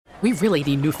We really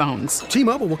need new phones.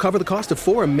 T-Mobile will cover the cost of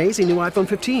 4 amazing new iPhone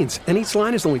 15s, and each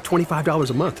line is only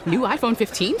 $25 a month. New iPhone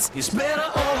 15s? It's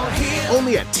better over here.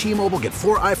 Only at T-Mobile, get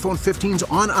 4 iPhone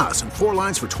 15s on us and 4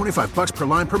 lines for $25 per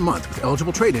line per month with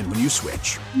eligible trade-in when you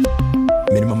switch.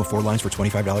 Minimum of 4 lines for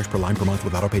 $25 per line per month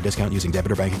with autopay discount using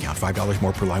debit or bank account. $5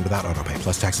 more per line without autopay,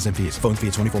 plus taxes and fees. Phone fee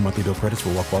at 24 monthly bill credits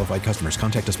for well-qualified customers.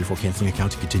 Contact us before canceling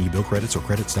account to continue bill credits or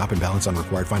credit stop and balance on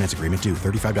required finance agreement due.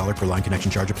 $35 per line connection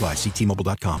charge applies. See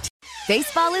T-Mobile.com.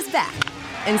 Baseball is back,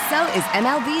 and so is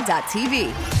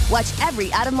MLB.tv. Watch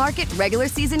every out-of-market regular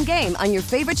season game on your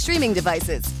favorite streaming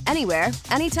devices. Anywhere,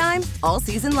 anytime, all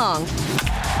season long.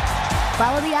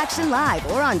 Follow the action live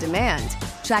or on demand.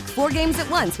 Track 4 games at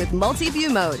once with multi-view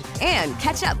mode and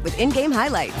catch up with in-game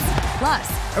highlights.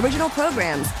 Plus, original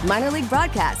programs, minor league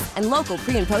broadcasts, and local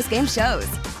pre- and post-game shows.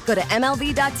 Go to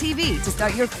MLB.tv to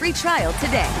start your free trial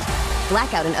today.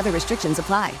 Blackout and other restrictions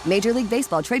apply. Major League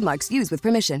Baseball trademarks used with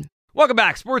permission. Welcome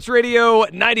back. Sports Radio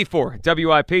 94.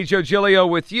 WIP. Joe Giglio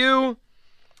with you.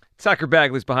 Tucker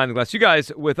Bagley's behind the glass. You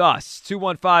guys with us.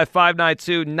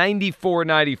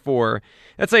 215-592-9494.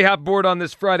 That's how you hop aboard on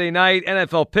this Friday night.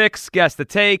 NFL picks, guess the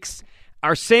takes,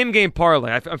 our same game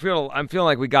parlay. I'm feeling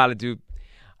like we got to do.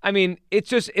 I mean,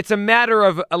 it's a matter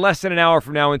of less than an hour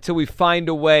from now until we find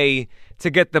a way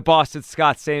to get the Boston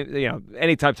Scott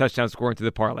anytime touchdown scoring through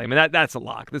the parlay. I mean, that's a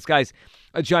lock. This guy's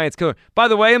a Giants killer. By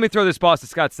the way, let me throw this Boston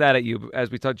Scott stat at you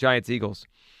as we talk Giants Eagles.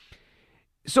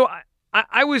 So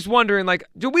I was wondering,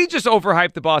 do we just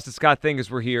overhype the Boston Scott thing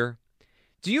as we're here?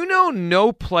 Do you know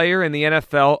no player in the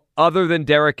NFL other than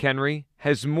Derrick Henry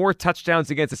has more touchdowns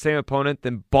against the same opponent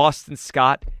than Boston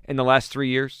Scott in the last 3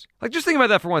 years? Just think about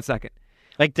that for 1 second.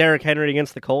 Like Derrick Henry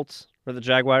against the Colts or the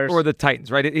Jaguars? Or the Titans,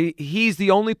 right? He's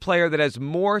the only player that has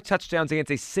more touchdowns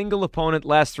against a single opponent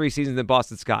last 3 seasons than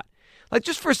Boston Scott.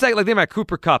 Just for a second, think about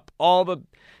Cooper Kupp, all the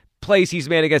plays he's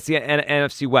made against the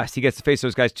NFC West. He gets to face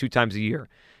those guys 2 times a year.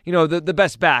 The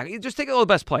best back. Just take all the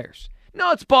best players.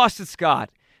 No, it's Boston Scott,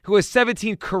 who has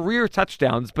 17 career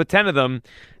touchdowns, but 10 of them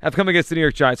have come against the New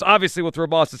York Giants. Obviously, we'll throw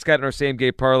Boston Scott in our same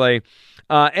game parlay.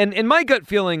 And my gut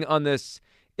feeling on this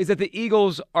is that the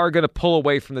Eagles are going to pull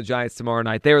away from the Giants tomorrow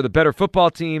night. They are the better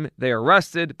football team. They are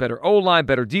rested, better O-line,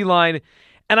 better D-line.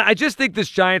 And I just think this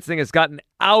Giants thing has gotten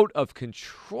out of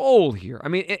control here. I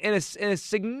mean, in a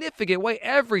significant way,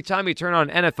 every time you turn on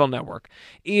NFL Network,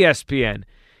 ESPN,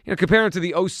 comparing them to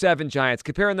the 07 Giants,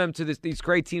 comparing them to these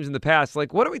great teams in the past,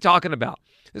 what are we talking about?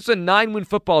 This is a 9-win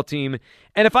football team.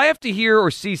 And if I have to hear or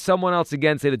see someone else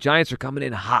again say the Giants are coming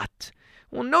in hot,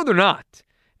 well, no, they're not.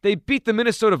 They beat the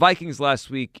Minnesota Vikings last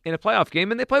week in a playoff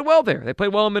game, and they played well there. They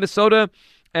played well in Minnesota,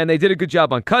 and they did a good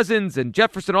job on Cousins and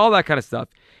Jefferson, all that kind of stuff.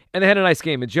 And they had a nice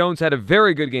game. And Jones had a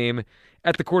very good game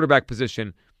at the quarterback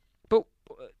position. But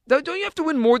don't you have to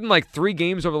win more than 3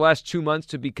 games over the last 2 months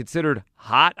to be considered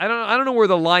hot? I don't know where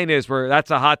the line is where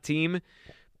that's a hot team.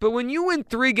 But when you win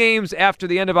 3 games after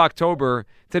the end of October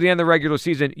to the end of the regular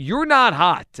season, you're not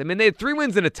hot. I mean, they had 3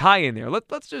 wins and a tie in there.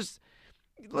 Let's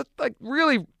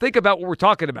really think about what we're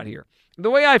talking about here. The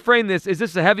way I frame this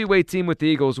is a heavyweight team with the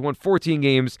Eagles who won 14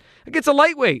 games against a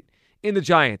lightweight in the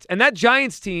Giants. And that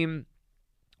Giants team,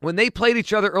 when they played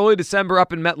each other early December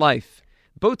up in MetLife,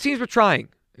 both teams were trying.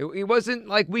 It wasn't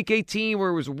like Week 18 where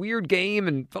it was a weird game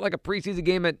and felt like a preseason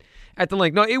game at the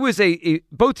link. No, it was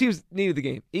both teams needed the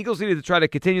game. Eagles needed to try to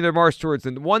continue their march towards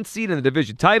the 1 seed in the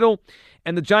division title,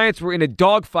 and the Giants were in a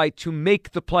dogfight to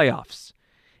make the playoffs.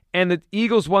 And the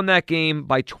Eagles won that game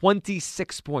by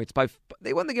 26 points.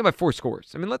 They won the game by 4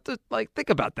 scores. I mean, let's think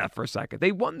about that for a second.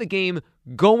 They won the game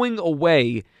going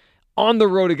away on the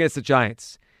road against the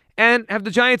Giants. And have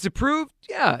the Giants improved?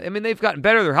 Yeah. I mean, they've gotten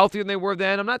better. They're healthier than they were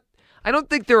then. I don't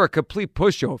think they're a complete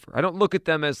pushover. I don't look at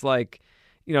them as they're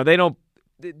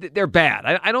bad.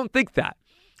 I don't think that.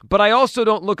 But I also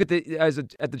don't look at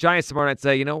the Giants tomorrow night and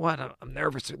say, you know what, I'm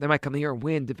nervous. They might come here and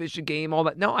win, division game, all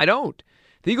that. No, I don't.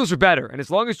 The Eagles are better. And as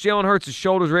long as Jalen Hurts'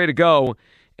 shoulder's ready to go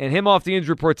and him off the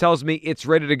injury report tells me it's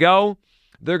ready to go,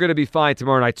 they're going to be fine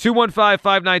tomorrow night.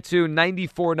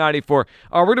 215-592-9494. We're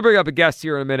going to bring up a guest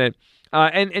here in a minute.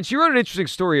 And she wrote an interesting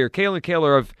story here, Kaylin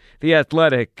Kaler of The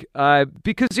Athletic,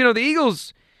 because, the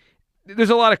Eagles,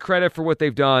 there's a lot of credit for what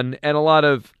they've done and a lot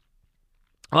of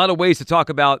ways to talk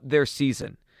about their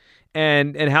season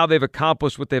and how they've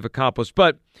accomplished what they've accomplished.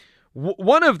 But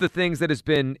one of the things that has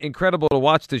been incredible to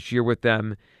watch this year with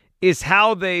them is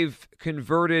how they've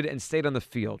converted and stayed on the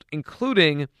field,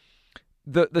 including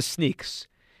the sneaks.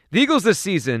 The Eagles this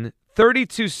season,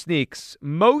 32 sneaks,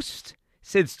 most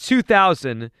since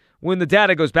 2000, when the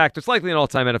data goes back to, it's likely an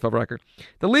all-time NFL record.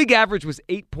 The league average was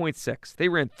 8.6. They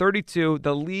ran 32.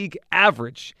 The league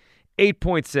average,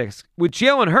 8.6. With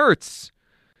Jalen Hurts,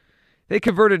 They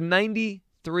converted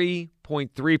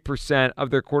 93.3% of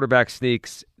their quarterback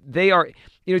sneaks. They are,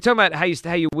 talking about how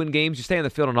you win games, you stay on the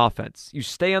field on offense. You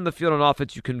stay on the field on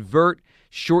offense, you convert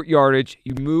short yardage,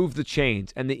 you move the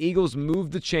chains. And the Eagles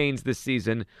moved the chains this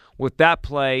season with that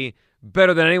play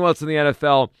better than anyone else in the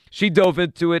NFL. She dove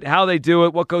into it, how they do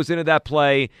it, what goes into that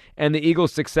play, and the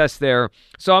Eagles' success there.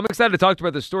 So I'm excited to talk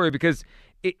about this story because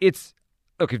it's,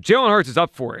 look, if Jalen Hurts is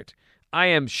up for it, I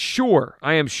am sure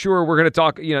we're going to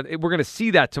talk, we're going to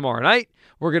see that tomorrow night.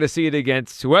 We're going to see it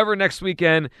against whoever next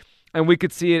weekend, and we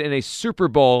could see it in a Super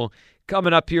Bowl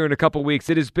coming up here in a couple weeks.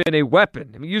 It has been a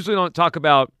weapon. I mean, usually don't talk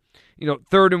about,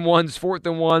 3rd and 1s, 4th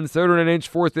and 1s, 3rd and an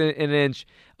inch, 4th and an inch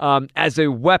as a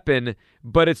weapon,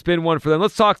 but it's been one for them.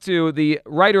 Let's talk to the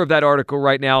writer of that article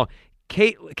right now,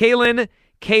 Kalyn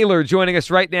Kahler, joining us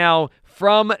right now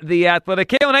from The Athletic.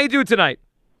 Kalyn, how you doing tonight?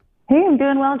 Hey, I'm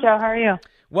doing well, Joe. How are you?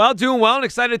 Well, doing well, and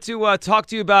excited to talk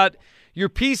to you about your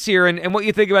piece here and what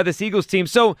you think about this Eagles team.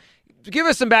 So give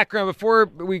us some background before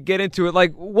we get into it.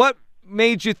 Like, what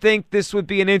made you think this would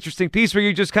be an interesting piece? Were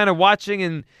you just kind of watching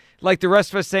and, like the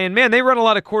rest of us, saying, man, they run a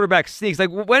lot of quarterback sneaks? Like,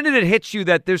 when did it hit you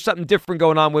that there's something different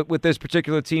going on with this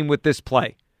particular team with this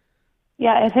play?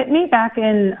 Yeah, it hit me back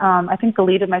in, I think the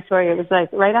lead of my story, it was like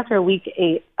right after week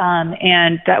 8,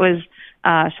 and that was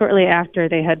shortly after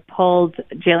they had pulled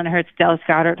Jalen Hurts. Dallas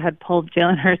Goedert had pulled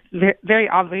Jalen Hurts, very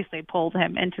obviously pulled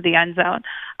him into the end zone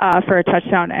for a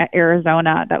touchdown at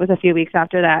Arizona. That was a few weeks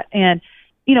after that. And,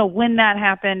 when that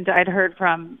happened, I'd heard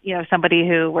from, somebody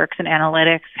who works in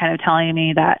analytics kind of telling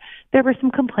me that there were some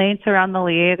complaints around the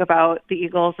league about the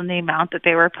Eagles and the amount that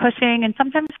they were pushing and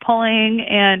sometimes pulling.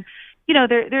 And,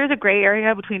 there's a gray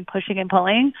area between pushing and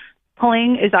pulling.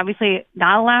 Pulling is obviously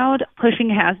not allowed. Pushing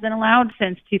has been allowed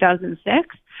since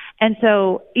 2006. And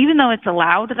so even though it's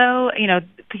allowed, though,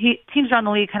 teams around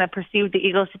the league kind of perceived the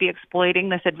Eagles to be exploiting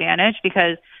this advantage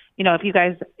because, if you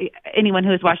guys, anyone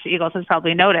who has watched the Eagles has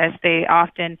probably noticed, they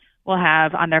often will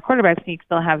have on their quarterback sneaks,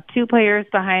 they'll have 2 players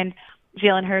behind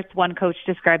Jalen Hurts. One coach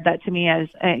described that to me as,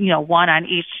 one on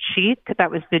each sheet.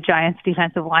 That was the Giants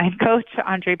defensive line coach,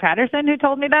 Andre Patterson, who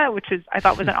told me that, which I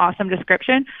thought was an awesome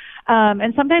description.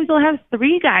 And sometimes they'll have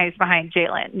 3 guys behind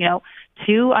Jalen,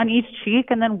 2 on each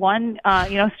cheek and then 1,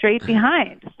 straight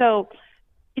behind. So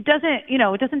it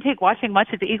doesn't take watching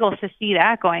much of the Eagles to see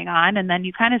that going on. And then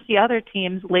you kind of see other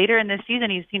teams later in this season,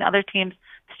 you've seen other teams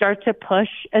start to push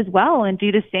as well and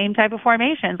do the same type of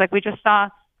formations. Like we just saw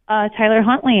Tyler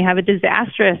Huntley have a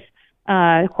disastrous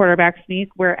quarterback sneak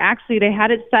where actually they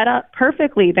had it set up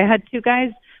perfectly. They had 2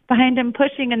 guys behind him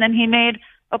pushing, and then he made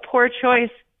a poor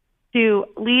choice to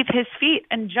leave his feet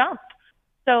and jump.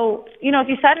 So, if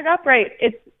you set it up right,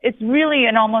 it's really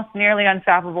an almost nearly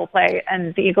unstoppable play,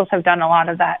 and the Eagles have done a lot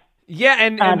of that. Yeah,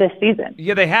 and this season.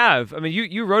 Yeah, they have. I mean,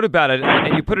 you wrote about it,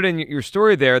 and you put it in your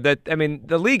story there that, I mean,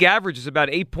 the league average is about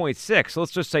 8.6. So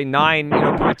let's just say 9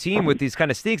 per team with these kind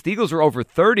of sneaks. The Eagles are over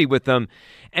 30 with them.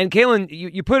 And, Kalyn,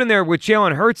 you put in there with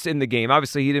Jalen Hurts in the game.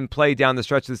 Obviously, he didn't play down the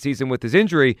stretch of the season with his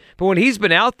injury. But when he's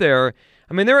been out there,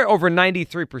 I mean, they're at over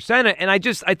 93%. And I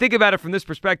think about it from this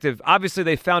perspective. Obviously,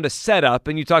 they found a setup,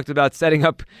 and you talked about setting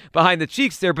up behind the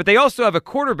cheeks there, but they also have a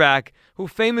quarterback who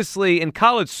famously in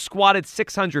college squatted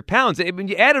 600 pounds. When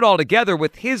you add it all together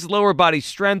with his lower body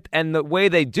strength and the way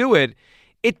they do it,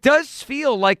 it does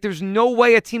feel like there's no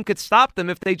way a team could stop them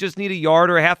if they just need a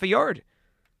yard or a half a yard.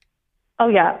 Oh,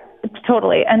 yeah,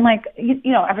 totally. And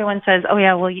everyone says, oh,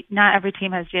 yeah, well, not every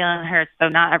team has Jalen Hurts, so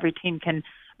not every team can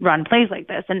run plays like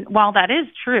this. And while that is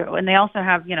true, and they also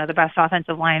have, the best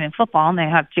offensive line in football, and they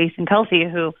have Jason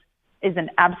Kelce, who is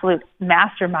an absolute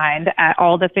mastermind at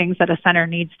all the things that a center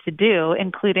needs to do,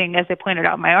 including, as I pointed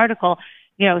out in my article,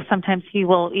 sometimes he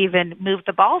will even move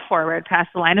the ball forward past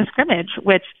the line of scrimmage,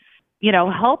 which,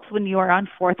 helps when you are on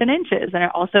 4th and inches. And it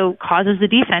also causes the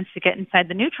defense to get inside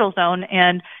the neutral zone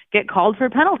and get called for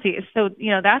penalties. So,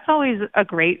 that's always a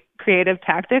great creative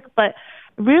tactic. But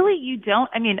really, you don't.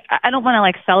 I mean, I don't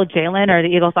want to sell Jalen or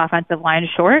the Eagles offensive line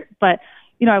short, but,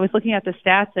 I was looking at the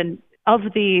stats, and of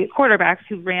the quarterbacks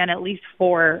who ran at least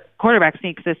 4 quarterback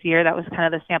sneaks this year, that was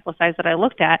kind of the sample size that I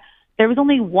looked at, there was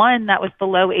only one that was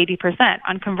below 80%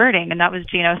 on converting, and that was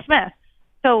Geno Smith.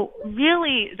 So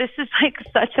really, this is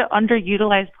such an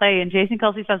underutilized play, and Jason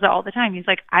Kelce says it all the time. He's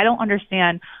like, I don't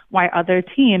understand why other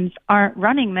teams aren't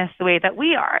running this the way that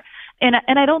we are. And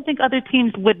I don't think other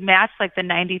teams would match the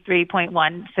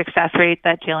 93.1 success rate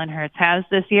that Jalen Hurts has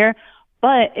this year.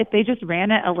 But if they just ran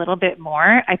it a little bit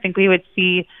more, I think we would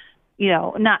see,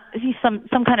 not see some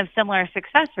kind of similar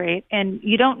success rate. And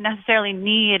you don't necessarily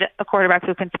need a quarterback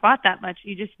who can squat that much.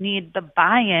 You just need the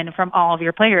buy-in from all of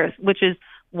your players, which is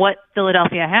what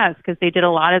Philadelphia has, because they did a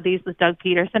lot of these with Doug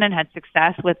Peterson and had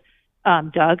success with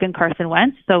Doug and Carson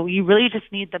Wentz. So you really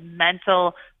just need the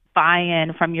mental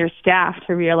buy-in from your staff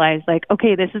to realize, like,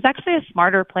 okay, this is actually a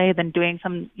smarter play than doing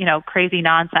some, crazy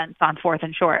nonsense on 4th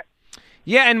and short.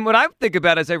 Yeah, and what I think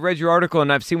about as I read your article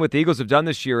and I've seen what the Eagles have done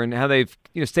this year and how they've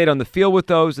stayed on the field with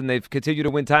those and they've continued to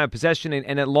win time of possession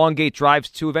and elongate drives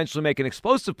to eventually make an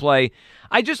explosive play.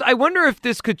 I wonder if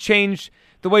this could change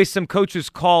the way some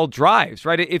coaches call drives,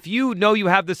 right? If you know you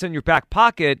have this in your back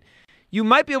pocket, you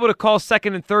might be able to call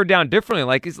 2nd and 3rd down differently.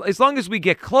 Like as long as we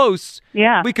get close,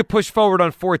 we could push forward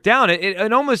on 4th down.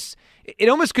 It almost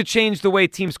could change the way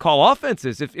teams call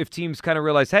offenses if teams kind of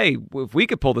realize, hey, if we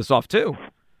could pull this off too.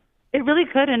 It really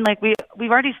could, and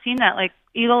we've already seen that. Like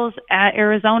Eagles at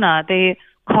Arizona, they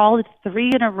called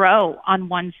 3 in a row on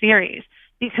one series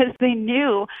because they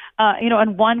knew,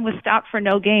 and one was stopped for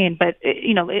no gain. But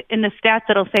in the stats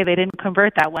it'll say they didn't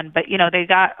convert that one, but they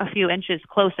got a few inches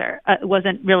closer. It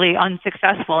wasn't really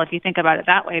unsuccessful if you think about it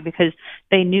that way because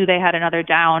they knew they had another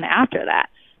down after that.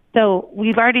 So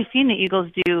we've already seen the Eagles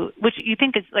do, which you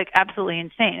think is like absolutely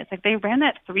insane. It's like they ran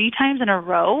that 3 times in a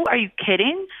row. Are you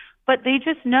kidding? But they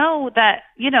just know that,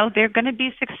 they're going to be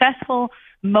successful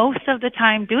most of the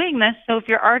time doing this. So if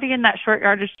you're already in that short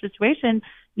yardage situation,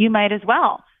 you might as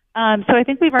well. So I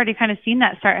think we've already kind of seen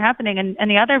that start happening. And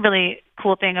the other really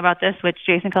cool thing about this, which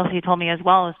Jason Kelce told me as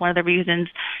well, is one of the reasons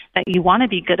that you want to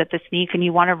be good at the sneak and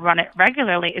you want to run it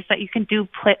regularly is that you can do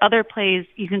other plays,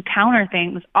 you can counter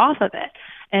things off of it.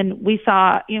 And we've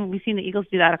seen the Eagles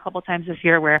do that a couple times this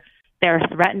year where they're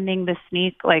threatening the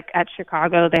sneak. Like at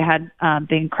Chicago, they had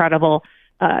the incredible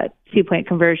 2-point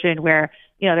conversion where,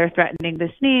 they're threatening the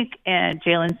sneak and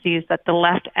Jalen sees that the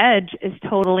left edge is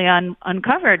totally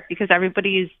uncovered because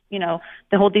everybody's, the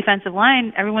whole defensive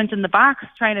line, everyone's in the box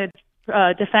trying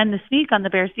to defend the sneak on the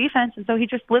Bears defense. And so he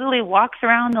just literally walks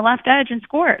around the left edge and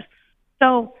scores.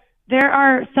 So there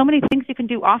are so many things you can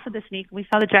do off of the sneak. We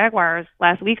saw the Jaguars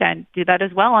last weekend do that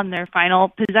as well on their final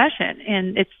possession.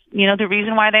 And it's, the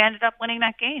reason why they ended up winning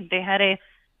that game. They had a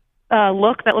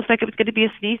look that looked like it was going to be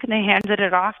a sneak, and they handed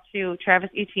it off to Travis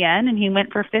Etienne, and he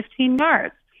went for 15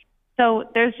 yards. So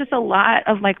there's just a lot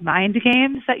of, mind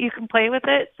games that you can play with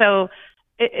it. So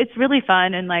it's really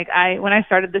fun. And, when I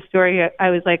started this story, I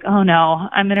was like, oh, no,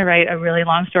 I'm going to write a really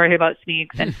long story about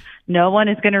sneaks, and no one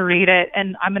is going to read it,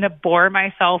 and I'm going to bore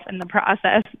myself in the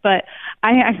process. But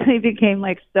I actually became,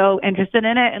 so interested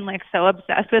in it and, so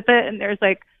obsessed with it. And there's,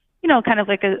 kind of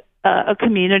a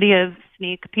community of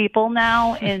sneak people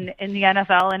now in the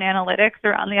NFL and analytics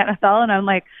around the NFL. And I'm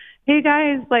like, hey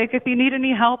guys, if you need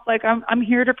any help, I'm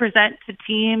here to present to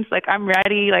teams. I'm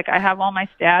ready. I have all my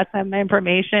stats, I have my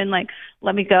information.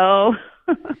 Let me go.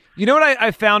 You know what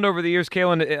I found over the years,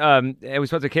 Kaylin? I was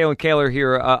talking to Kaylin Kaler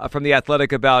here from The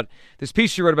Athletic about this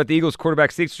piece she wrote about the Eagles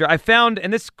quarterback sneak. I found,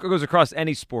 and this goes across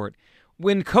any sport,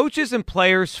 when coaches and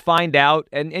players find out,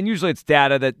 and usually it's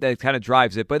data that kind of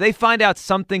drives it, but they find out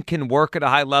something can work at a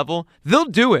high level, they'll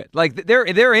do it.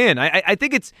 They're in. I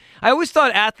think I always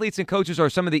thought athletes and coaches are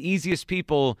some of the easiest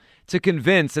people to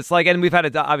convince. It's and we've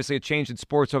had obviously a change in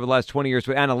sports over the last 20 years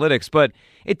with analytics, but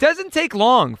it doesn't take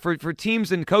long for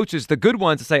teams and coaches, the good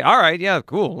ones, to say, all right, yeah,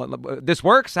 cool, this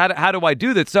works. How do I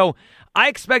do that? So I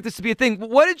expect this to be a thing.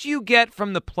 What did you get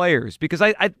from the players? Because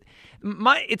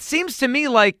it seems to me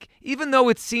like, even though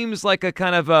it seems like a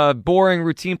kind of a boring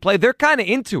routine play, they're kind of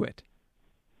into it.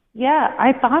 Yeah,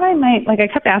 I thought I might, I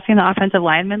kept asking the offensive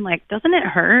lineman, doesn't it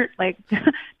hurt?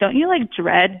 Don't you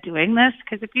dread doing this?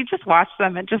 Because if you just watch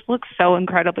them, it just looks so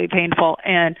incredibly painful.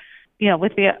 And,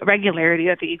 with the regularity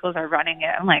that the Eagles are running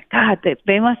it, I'm like, God,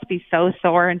 they must be so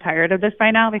sore and tired of this by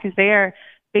now because they are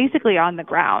basically on the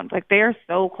ground. They are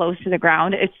so close to the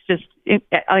ground. It's just,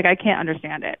 I can't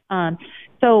understand it.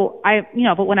 So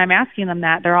but when I'm asking them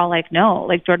that, they're all like, no,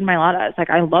 Jordan Mailata is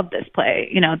I love this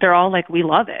play. They're all we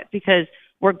love it because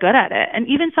we're good at it. And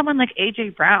even someone like A.J.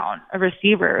 Brown, a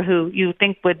receiver who you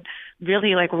think would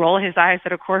really roll his eyes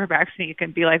at a quarterback sneak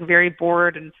and be very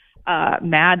bored and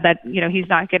mad that, he's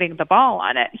not getting the ball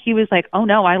on it. He was like, oh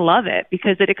no, I love it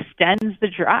because it extends the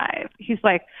drive. He's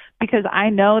like, because I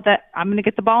know that I'm going to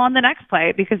get the ball on the next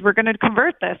play because we're going to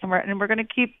convert this and we're going to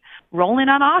keep rolling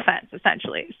on offense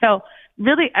essentially. So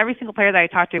really every single player that I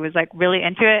talked to was really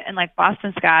into it. And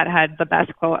Boston Scott had the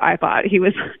best quote, I thought.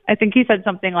 I think he said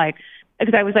something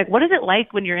because I was like, what is it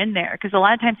like when you're in there? Because a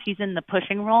lot of times he's in the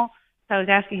pushing role. So I was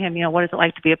asking him, what is it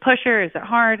like to be a pusher? Is it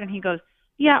hard? And he goes,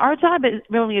 yeah, our job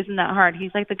really isn't that hard.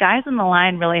 He's like, the guys on the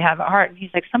line really have it hard. And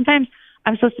he's like, sometimes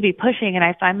I'm supposed to be pushing and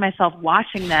I find myself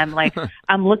watching them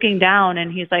I'm looking down.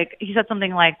 And he said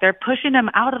something they're pushing him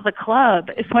out of the club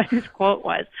is what his quote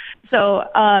was. So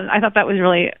I thought that was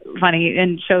really funny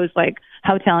and shows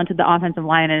how talented the offensive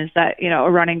line is that, a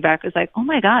running back is like, oh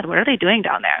my God, what are they doing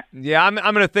down there? Yeah, I'm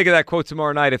going to think of that quote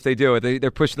tomorrow night if they do it.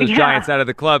 They're pushing those Giants out of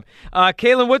the club.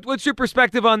 Kaylin, what's your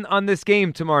perspective on this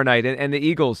game tomorrow night and the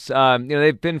Eagles?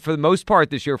 They've been, for the most part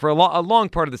this year, for a long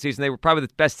part of the season, they were probably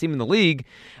the best team in the league.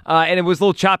 And it was a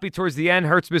little choppy towards the end.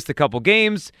 Hurts missed a couple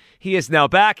games. He is now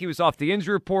back. He was off the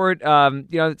injury report.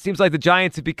 It seems like the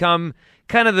Giants have become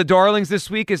kind of the darlings this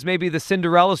week as maybe the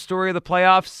Cinderella story of the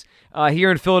playoffs.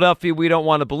 Here in Philadelphia, we don't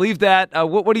want to believe that.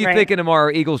 What are you thinking tomorrow,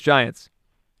 Eagles-Giants?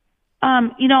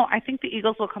 I think the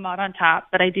Eagles will come out on top,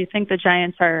 but I do think the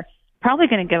Giants are probably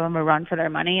going to give them a run for their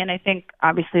money. And I think,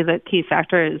 obviously, the key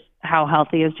factor is how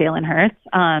healthy is Jalen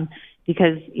Hurts.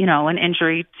 Because, an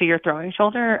injury to your throwing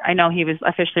shoulder, I know he was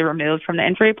officially removed from the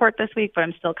injury report this week, but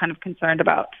I'm still kind of concerned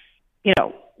about,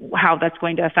 how that's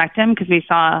going to affect him, because we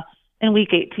saw in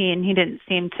Week 18 he didn't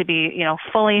seem to be,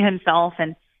 fully himself,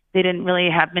 and they didn't really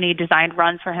have many designed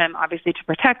runs for him, obviously, to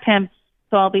protect him.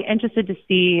 So I'll be interested to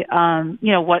see,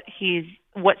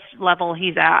 what level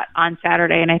he's at on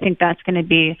Saturday. And I think that's going to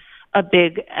be a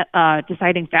big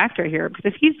deciding factor here, because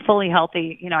if he's fully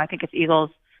healthy, I think it's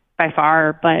Eagles by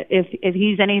far. But if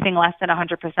he's anything less than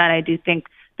 100%, I do think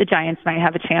the Giants might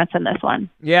have a chance in this one.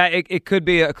 Yeah, it could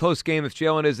be a close game if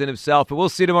Jalen isn't himself, but we'll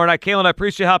see tomorrow night. Kaylin, I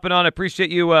appreciate hopping on. I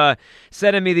appreciate you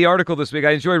sending me the article this week.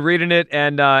 I enjoyed reading it,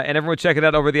 and everyone check it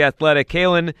out over The Athletic.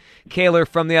 Kaylin Kaler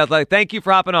from The Athletic. Thank you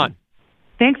for hopping on.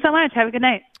 Thanks so much. Have a good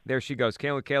night. There she goes,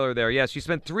 Kaylin Kaler there. Yes, she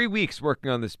spent 3 weeks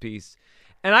working on this piece.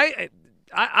 And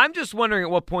I'm just wondering at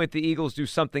what point the Eagles do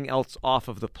something else off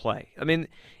of the play. I mean,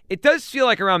 it does feel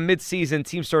like around midseason,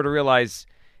 teams sort of realize,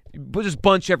 we'll just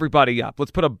bunch everybody up. Let's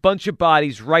put a bunch of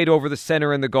bodies right over the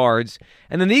center and the guards.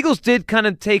 And then the Eagles did kind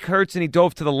of take Hurts, and he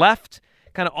dove to the left,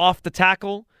 kind of off the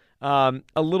tackle a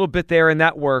little bit there, and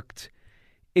that worked.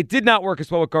 It did not work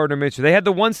as well with Gardner Minshew. They had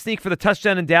the one sneak for the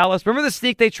touchdown in Dallas. Remember the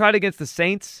sneak they tried against the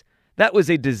Saints? That was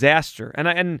a disaster.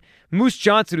 And Moose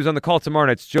Johnson, who's on the call tomorrow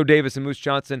night, it's Joe Davis and Moose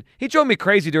Johnson, he drove me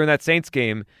crazy during that Saints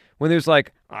game when he was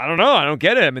like, I don't know, I don't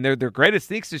get him. And they're great at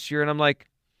sneaks this year. And I'm like,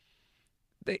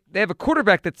 they have a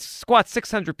quarterback that squats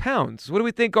 600 pounds. What do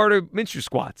we think Gardner Minshew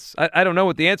squats? I don't know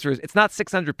what the answer is. It's not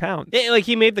 600 pounds. Yeah, like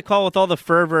he made the call with all the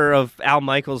fervor of Al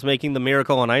Michaels making the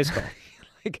Miracle on Ice call.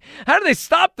 Like, how do they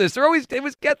stop this? They always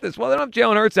get this. Well, they don't have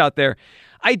Jalen Hurts out there.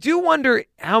 I do wonder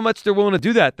how much they're willing to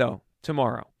do that, though,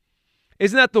 tomorrow.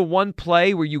 Isn't that the one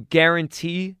play where you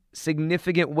guarantee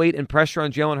significant weight and pressure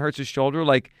on Jalen Hurts' shoulder?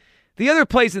 Like, the other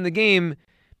plays in the game,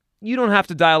 you don't have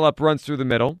to dial up runs through the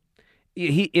middle.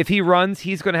 If he runs,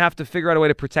 he's going to have to figure out a way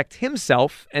to protect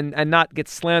himself and not get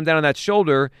slammed down on that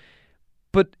shoulder.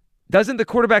 But doesn't the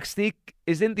quarterback sneak,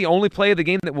 isn't the only play of the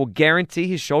game that will guarantee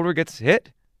his shoulder gets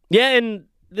hit? Yeah, and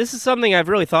this is something I've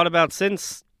really thought about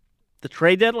since the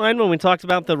trade deadline when we talked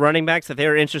about the running backs that they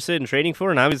were interested in trading for,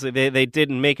 and obviously they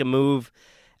didn't make a move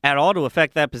at all to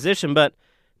affect that position. But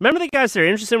remember the guys that are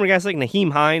interested were guys like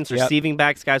Naheem Hines, receiving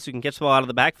backs, guys who can catch the ball out of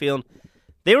the backfield.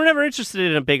 They were never interested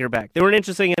in a bigger back. They weren't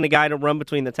interested in a guy to run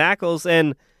between the tackles,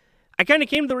 and I kind of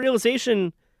came to the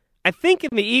realization, I think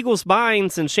in the Eagles'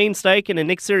 minds and Shane Steichen and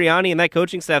Nick Sirianni and that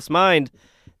coaching staff's mind,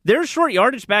 their short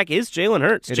yardage back is Jalen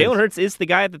Hurts. Jalen Hurts is the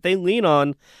guy that they lean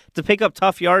on to pick up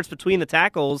tough yards between the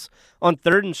tackles on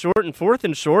 3rd and short and 4th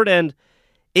and short. And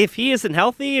if he isn't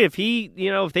healthy, if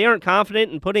they aren't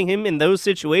confident in putting him in those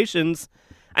situations,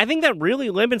 I think that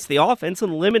really limits the offense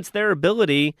and limits their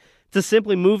ability to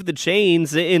simply move the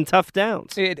chains in tough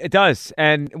downs. It does.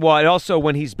 And, it also,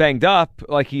 when he's banged up,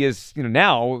 like he is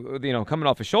now, coming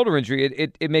off a shoulder injury,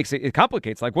 it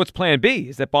complicates. Like, what's plan B?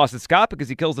 Is that Boston Scott because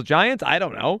he kills the Giants? I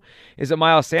don't know. Is it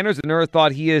Miles Sanders? I never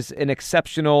thought he is an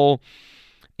exceptional,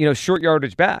 short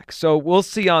yardage back. So we'll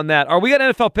see on that. We got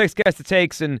NFL picks, guys, to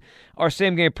takes, and our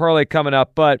same game parlay coming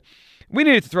up. But we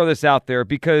needed to throw this out there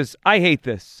because I hate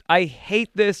this. I hate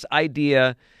this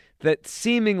idea that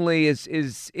seemingly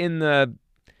is in the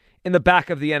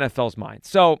back of the NFL's mind.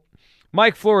 So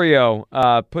Mike Florio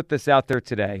put this out there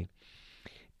today,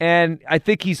 and I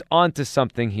think he's onto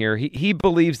something here. He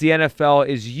believes the NFL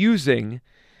is using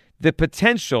the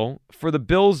potential for the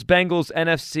Bills-Chiefs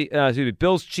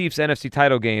NFC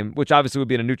title game, which obviously would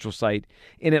be in a neutral site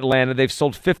in Atlanta. They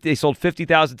sold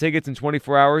 50,000 tickets in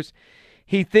 24 hours.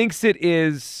 He thinks it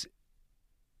is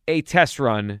a test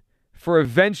run for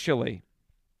eventually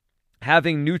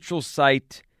having neutral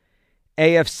site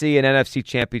AFC and NFC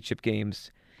championship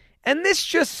games. And this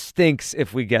just stinks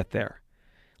if we get there.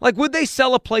 Like, would they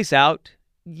sell a place out?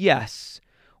 Yes.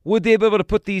 Would they be able to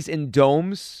put these in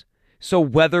domes so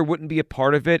weather wouldn't be a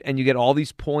part of it and you get all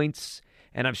these points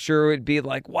And I'm sure it'd be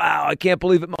like, wow, I can't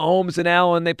believe it. Mahomes and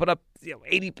Allen, they put up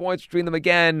 80 points between them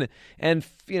again. And,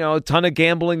 a ton of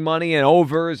gambling money and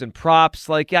overs and props.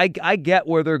 Like, I get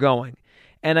where they're going.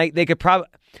 And they could probably,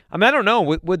 I don't know,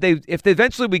 would they, if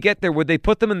eventually we get there, would they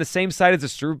put them in the same site as the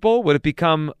Super Bowl? Would it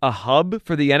become a hub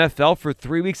for the NFL for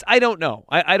 3 weeks? I don't know.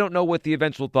 I don't know what the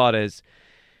eventual thought is.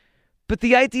 But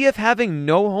the idea of having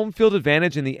no home field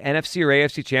advantage in the NFC or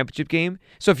AFC championship game,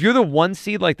 so if you're the 1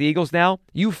 seed like the Eagles now,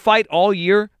 you fight all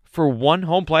year for one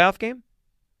home playoff game?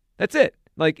 That's it.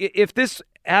 Like, if this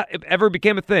ever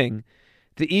became a thing,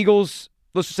 the Eagles,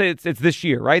 let's just say it's this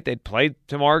year, right? They'd play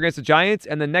tomorrow against the Giants,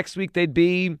 and then next week they'd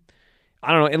be,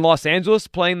 I don't know, in Los Angeles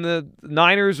playing the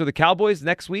Niners or the Cowboys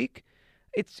next week.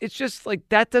 It's just like,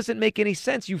 that doesn't make any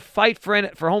sense. You fight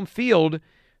for home field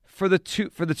for the two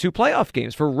playoff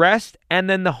games, for rest, and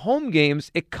then the home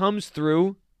games, it comes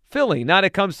through Philly, not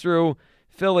it comes through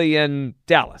Philly and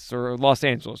Dallas or Los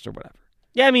Angeles or whatever.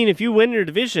 Yeah, I mean, if you win your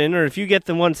division or if you get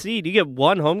the 1 seed, you get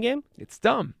one home game. It's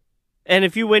dumb. And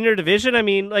if you win your division, I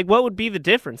mean, like, what would be the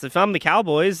difference? If I'm the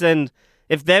Cowboys and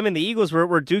if them and the Eagles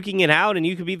were duking it out and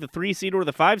you could be the 3 seed or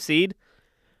the 5 seed,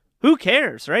 who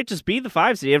cares, right? Just be the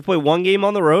 5 seed. You have to play one game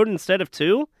on the road instead of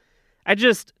 2.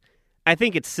 I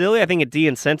think it's silly. I think it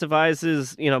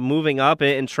de-incentivizes, moving up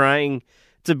and trying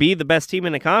to be the best team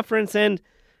in the conference. And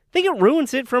I think it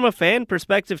ruins it from a fan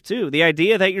perspective, too. The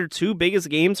idea that your 2 biggest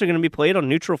games are going to be played on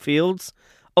neutral fields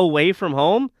away from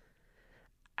home.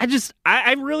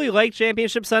 I really like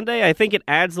Championship Sunday. I think it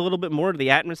adds a little bit more to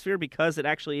the atmosphere because it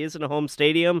actually is in a home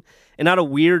stadium and not a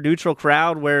weird neutral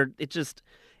crowd where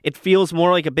it feels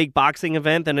more like a big boxing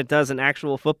event than it does an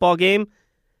actual football game.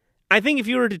 I think if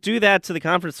you were to do that to the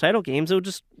conference title games, it would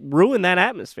just ruin that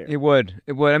atmosphere. It would.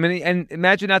 I mean, and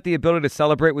imagine not the ability to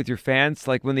celebrate with your fans,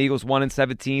 like when the Eagles won in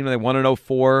 2017, when they won in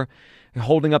 2004,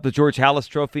 holding up the George Halas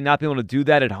Trophy, not being able to do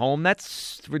that at home.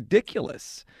 That's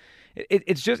ridiculous.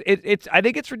 I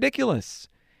think it's ridiculous.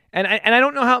 And I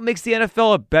don't know how it makes the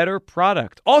NFL a better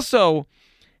product. Also,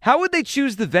 how would they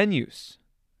choose the venues?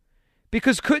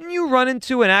 Because couldn't you run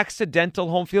into an accidental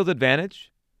home field advantage?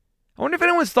 I wonder if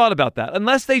anyone's thought about that,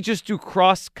 unless they just do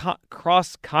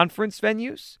cross-conference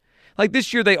venues. Like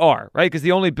this year they are, right? Because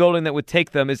the only building that would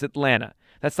take them is Atlanta.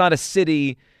 That's not a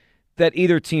city that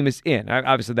either team is in.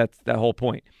 Obviously, that's that whole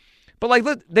point. But like,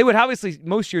 look, they would obviously,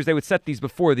 most years they would set these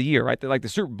before the year, right? They're like the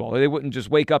Super Bowl. They wouldn't just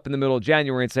wake up in the middle of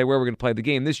January and say, where we're going to play the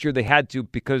game. This year they had to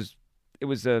because it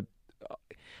was a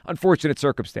unfortunate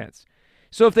circumstance.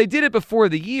 So if they did it before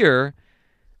the year,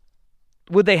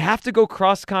 would they have to go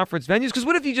cross-conference venues? Because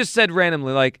what if you just said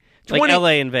randomly, like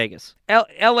L.A. and Vegas,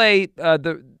 L.A.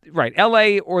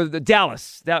 L.A. or the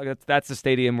Dallas. That's the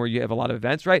stadium where you have a lot of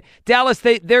events, right? Dallas,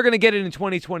 they're going to get it in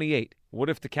 2028. What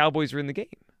if the Cowboys are in the game?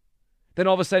 Then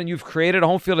all of a sudden you've created a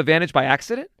home field advantage by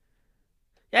accident.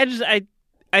 Yeah,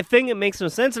 I think it makes no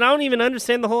sense, and I don't even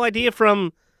understand the whole idea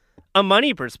from a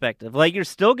money perspective. Like, you're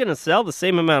still going to sell the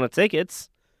same amount of tickets,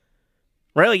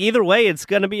 right? Like, either way, it's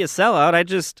going to be a sellout.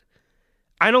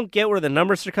 I don't get where the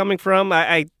numbers are coming from.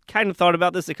 I kind of thought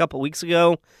about this a couple weeks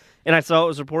ago, and I saw it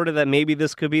was reported that maybe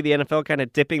this could be the NFL kind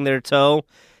of dipping their toe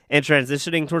and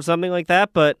transitioning towards something like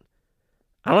that. But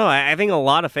I don't know. I think a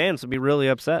lot of fans would be really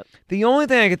upset. The only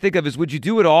thing I can think of is, would you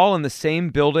do it all in the same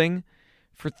building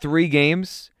for 3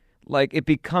 games? Like, it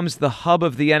becomes the hub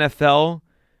of the NFL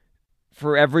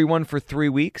for everyone for 3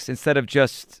 weeks instead of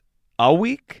just a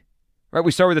week? Right,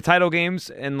 we start with the title games,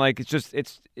 and like it's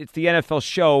the NFL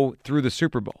show through the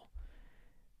Super Bowl.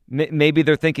 Maybe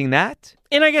they're thinking that.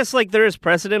 And I guess like there is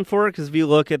precedent for it because if you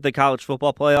look at the college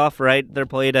football playoff, right, they're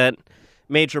played at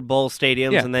major bowl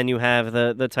stadiums, and then you have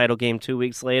the title game 2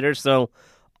 weeks later. So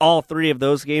all 3 of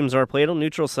those games are played on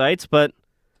neutral sites. But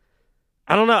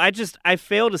I don't know. I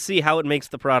fail to see how it makes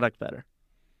the product better.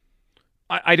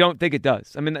 I don't think it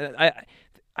does. I mean,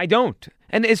 I don't.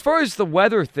 And as far as the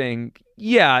weather thing,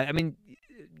 yeah, I mean,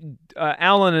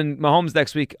 Allen and Mahomes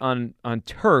next week on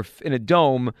turf in a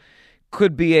dome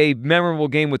could be a memorable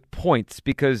game with points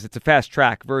because it's a fast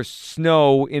track versus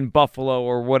snow in Buffalo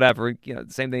or whatever. The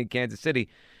same thing in Kansas City.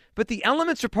 But the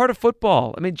elements are part of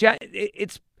football. I mean,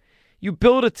 it's you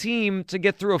build a team to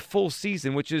get through a full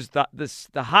season, which is the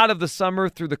hot of the summer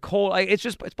through the cold.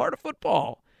 It's part of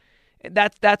football.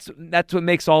 That's what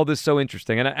makes all this so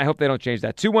interesting, and I hope they don't change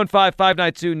that.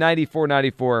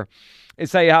 215-592-9494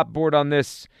 is how you hop aboard on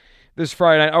this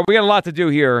Friday night. We got a lot to do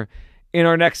here in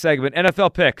our next segment.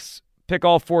 NFL picks. Pick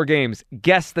all 4 games.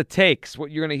 Guess the takes,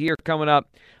 what you're going to hear coming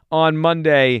up on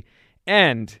Monday.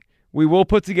 And we will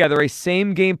put together a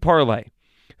same-game parlay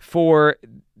for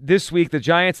this week, the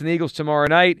Giants and the Eagles tomorrow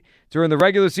night, during the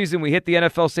regular season. We hit the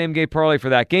NFL same-game parlay for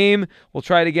that game. We'll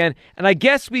try it again. And I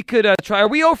guess we could try. Are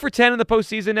we 0 for 10 in the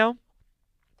postseason now?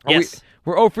 Yes.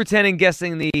 We're 0 for 10 in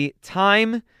guessing the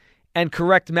time and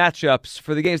correct matchups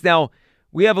for the games. Now,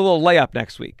 we have a little layup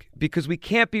next week because we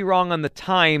can't be wrong on the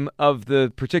time of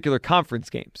the particular conference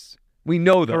games. We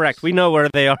know those. Correct. We know where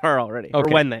they are already, or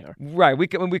when they are. Right. We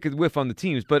could whiff on the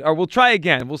teams, but we'll try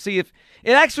again. We'll see if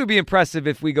it actually would be impressive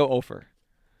if we go over.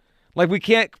 Like, we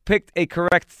can't pick a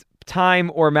correct time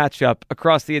or matchup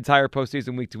across the entire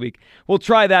postseason week to week. We'll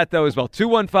try that, though, as well.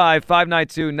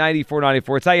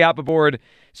 215-592-9494. It's how you hop aboard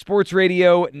Sports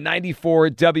Radio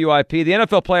 94 WIP. The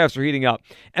NFL playoffs are heating up.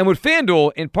 And with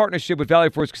FanDuel, in partnership with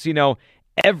Valley Forge Casino,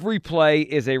 every play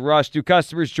is a rush. New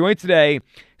customers join today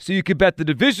so you can bet the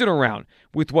divisional round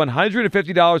with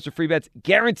 $150 of free bets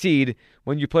guaranteed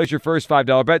when you place your first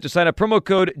 $5 bet. Just sign up promo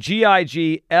code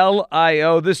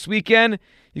GIGLIO this weekend.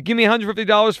 You give me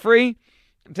 $150 free,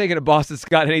 I'm taking a Boston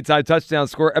Scott anytime touchdown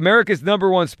score. America's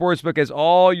 #1 sportsbook has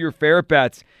all your favorite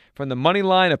bets, from the money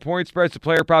line to point spreads to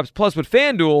player props. Plus, with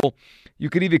FanDuel, you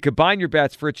can even combine your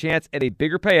bets for a chance at a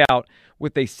bigger payout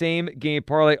with a same-game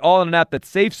parlay, all in an app that's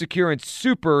safe, secure, and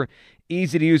super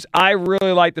easy to use. I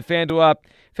really like the FanDuel app.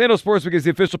 FanDuel Sportsbook is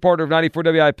the official partner of 94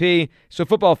 WIP, so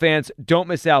football fans, don't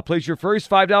miss out. Place your first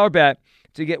 $5 bet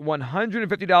to get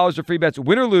 $150 of free bets,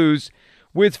 win or lose,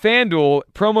 with FanDuel.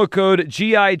 Promo code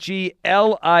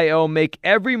GIGLIO. Make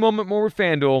every moment more with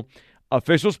FanDuel,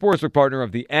 official sportsbook partner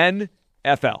of the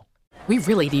NFL. We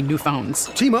really need new phones.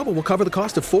 T-Mobile will cover the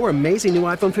cost of 4 amazing new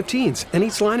iPhone 15s, and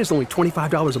each line is only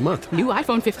 $25 a month. New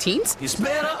iPhone 15s? It's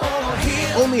better over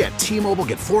here. Only at T-Mobile,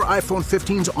 get 4 iPhone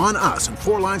 15s on us and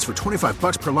 4 lines for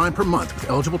 $25 per line per month with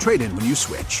eligible trade-in when you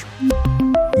switch.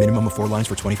 Minimum of 4 lines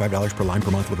for $25 per line per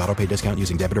month with autopay discount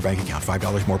using debit or bank account.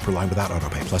 $5 more per line without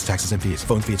autopay, plus taxes and fees.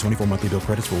 Phone fee at 24 monthly bill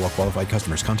credits for well-qualified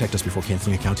customers. Contact us before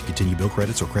canceling account to continue bill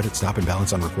credits or credit stop and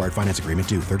balance on required finance agreement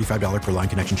due. $35 per line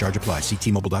connection charge applies. See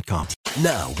T-Mobile.com.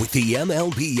 Now, with the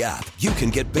MLB app, you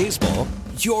can get baseball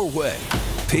your way.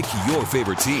 Pick your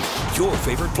favorite team, your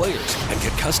favorite players, and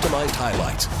get customized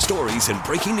highlights, stories, and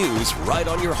breaking news right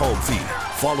on your home feed.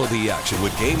 Follow the action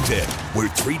with Game Tip, where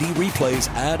 3D replays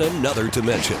add another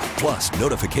dimension. Plus,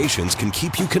 notifications can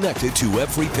keep you connected to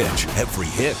every pitch, every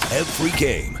hit, every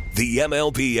game. The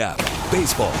MLB app.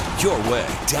 Baseball your way.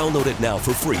 Download it now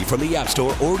for free from the App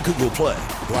Store or Google Play.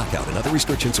 Blackout and other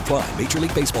restrictions apply. Major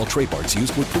League Baseball trademarks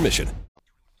used with permission.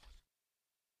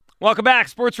 Welcome back.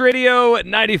 Sports Radio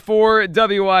 94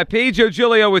 WIP. Joe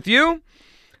Giglio with you.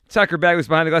 Tucker Bagley's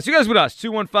behind the glass. You guys with us.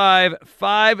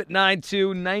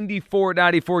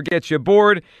 215-592-9494. Get you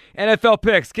aboard. NFL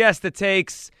picks, guess the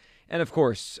takes, and, of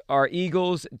course, our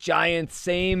Eagles Giants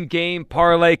same game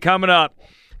parlay coming up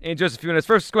in just a few minutes.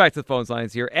 First, let's go back to the phone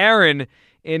lines here. Aaron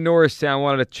in Norristown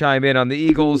wanted to chime in on the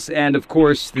Eagles and, of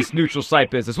course, this neutral site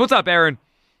business. What's up, Aaron?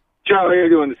 Joe, how you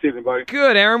doing this evening, buddy?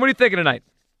 Good, Aaron. What are you thinking tonight?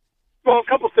 Well, a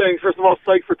couple things. First of all,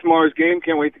 psyched for tomorrow's game.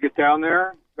 Can't wait to get down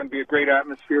there. It's going to be a great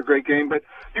atmosphere, great game. But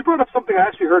you brought up something I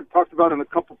actually heard talked about in a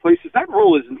couple places. That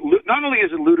rule is not only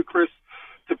is it ludicrous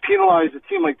to penalize a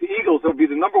team like the Eagles, that would be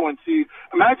the #1 seed.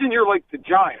 Imagine you're like the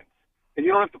Giants, and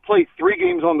you don't have to play 3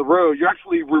 games on the road. You're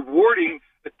actually rewarding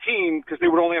the team because they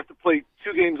would only have to play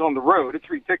 2 games on the road. It's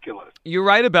ridiculous. You're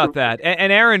right about that.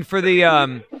 And Aaron, for the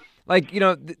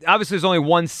obviously there's only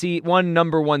one seed, one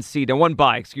 #1 seed, and one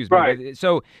bye, excuse me. Right.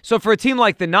 So for a team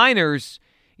like the Niners,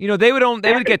 they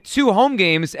would get 2 home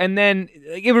games, and then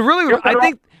it would really. I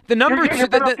think the numbers. You're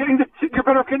better off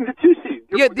getting the 2 seed.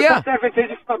 That's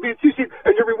advantageous about being 2 seed,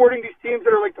 and you're rewarding these teams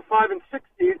that are like the 5 and 6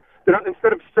 seed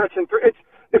instead of stretching 3.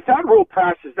 If that rule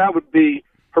passes, that would be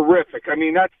horrific. I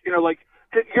mean, that's you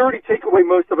already take away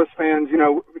most of us fans.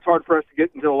 It's hard for us to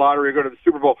get into the lottery or go to the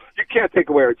Super Bowl. You can't take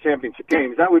away our championship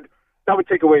games. That would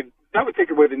take away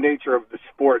the nature of the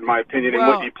sport, in my opinion, and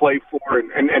what you play for,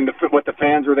 and what the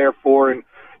fans are there for, and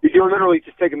you're literally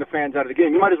just taking the fans out of the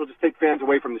game. You might as well just take fans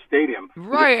away from the stadium,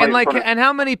 right? And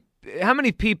how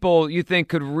many people you think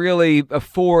could really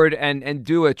afford and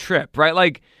do a trip, right?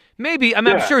 Like maybe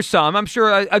I'm sure some. I'm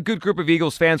sure a good group of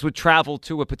Eagles fans would travel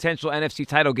to a potential NFC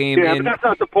title game. Yeah, but that's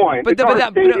not the point. But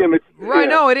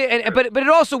it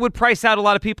also would price out a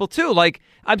lot of people too. Like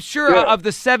I'm sure of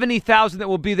the 70,000 that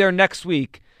will be there next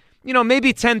week,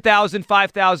 maybe 10,000,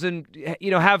 5,000,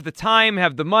 have the time,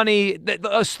 have the money.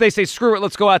 They say screw it,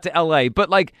 let's go out to LA. But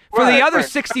like for the other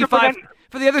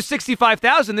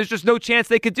 65,000, there's just no chance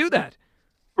they could do that.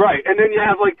 Right, and then you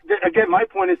have again, my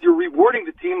point is you're rewarding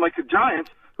the team like the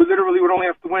Giants, who literally would only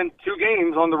have to win 2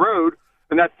 games on the road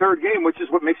in that 3rd game, which is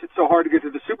what makes it so hard to get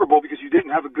to the Super Bowl because you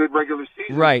didn't have a good regular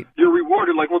season. Right. You're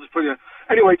rewarded we'll just put you.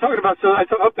 Anyway, talking about, so I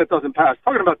hope that doesn't pass.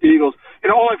 Talking about the Eagles,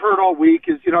 all I've heard all week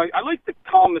is, I like the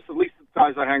calmness, at least the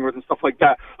guys I hang with and stuff like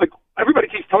that. Like, everybody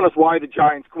keeps telling us why the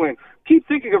Giants can win. Keep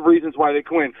thinking of reasons why they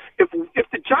can win. If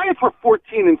the Giants were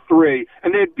 14-3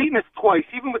 and they had beaten us twice,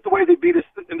 even with the way they beat us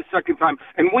in the second time,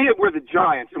 and were the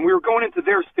Giants and we were going into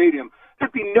their stadium,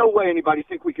 there'd be no way anybody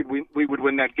think we would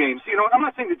win that game. So, I'm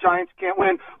not saying the Giants can't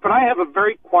win, but I have a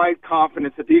very quiet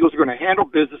confidence that the Eagles are going to handle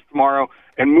business tomorrow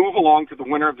and move along to the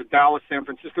winner of the Dallas-San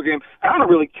Francisco game. I don't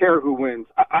really care who wins.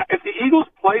 If the Eagles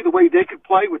play the way they could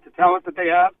play with the talent that they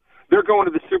have, they're going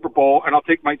to the Super Bowl, and I'll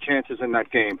take my chances in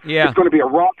that game. Yeah. It's going to be a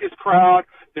raucous crowd.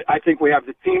 I think we have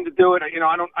the team to do it. I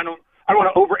don't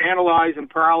want to overanalyze and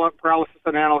paralysis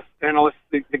analyze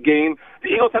the game. The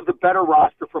Eagles have the better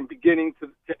roster from beginning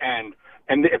to end.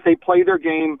 And if they play their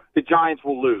game, the Giants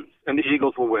will lose, and the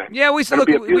Eagles will win. Yeah, we saw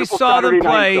them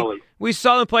play. We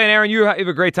saw them play, and Aaron, you have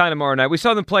a great time tomorrow night. We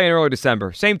saw them play in early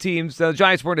December. Same teams. The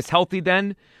Giants weren't as healthy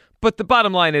then, but the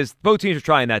bottom line is both teams were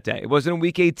trying that day. It wasn't in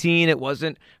Week 18. It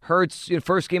wasn't Hurts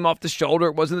first game off the shoulder.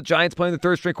 It wasn't the Giants playing the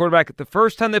third-string quarterback. The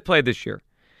first time they played this year,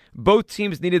 both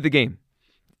teams needed the game.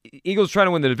 Eagles trying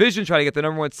to win the division, trying to get the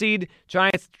number 1 seed.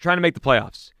 Giants trying to make the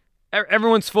playoffs.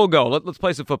 Everyone's full go. Let's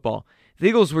play some football. The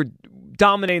Eagles were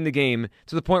dominating the game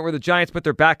to the point where the Giants put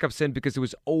their backups in because it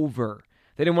was over.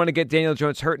 They didn't want to get Daniel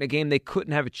Jones hurt in a game they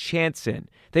couldn't have a chance in.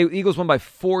 The Eagles won by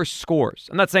 4 scores.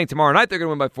 I'm not saying tomorrow night they're going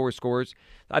to win by 4 scores.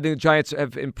 I think the Giants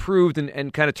have improved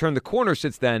and kind of turned the corner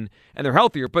since then, and they're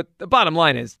healthier. But the bottom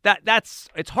line is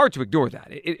it's hard to ignore that.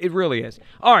 It really is.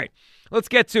 All right, let's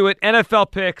get to it.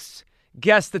 NFL picks,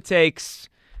 guess the takes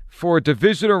for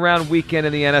divisional round weekend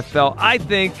in the NFL. I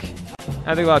think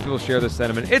a lot of people share this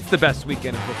sentiment. It's the best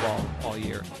weekend of football all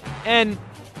year. And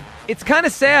it's kind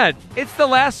of sad. It's the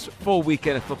last full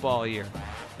weekend of football all year.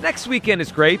 Next weekend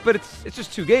is great, but it's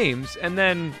just 2 games. And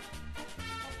then,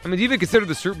 do you even consider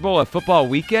the Super Bowl a football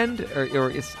weekend? Or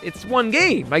it's 1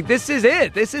 game. Like, this is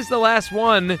it. This is the last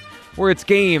one where it's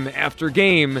game after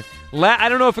game. I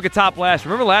don't know if it could top last.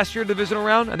 Remember last year, divisional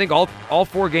round? I think all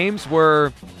 4 games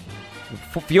were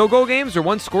field goal games or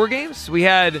 1-score games. We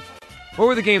had, what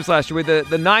were the games last year? We had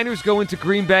the Niners go into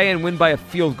Green Bay and win by a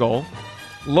field goal.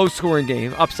 Low-scoring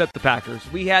game, upset the Packers.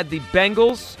 We had the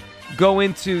Bengals go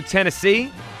into Tennessee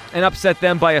and upset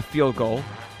them by a field goal.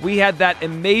 We had that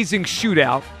amazing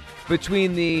shootout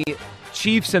between the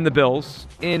Chiefs and the Bills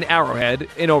in Arrowhead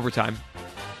in overtime.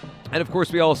 And, of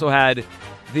course, we also had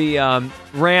the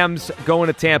Rams going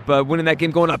to Tampa, winning that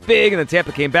game, going up big, and then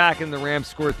Tampa came back, and the Rams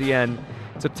scored at the end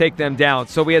to take them down.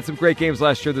 So we had some great games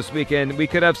last year this weekend. We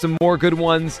could have some more good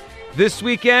ones this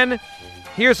weekend.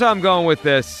 Here's how I'm going with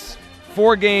this.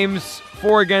 4 games,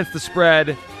 4 against the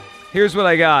spread. Here's what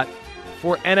I got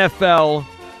for NFL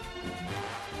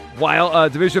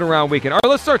divisional round weekend. All right,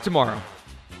 let's start tomorrow.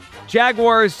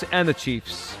 Jaguars and the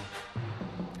Chiefs.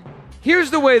 Here's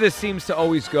the way this seems to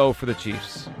always go for the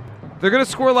Chiefs. They're going to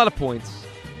score a lot of points.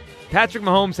 Patrick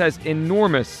Mahomes has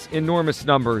enormous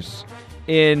numbers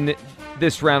in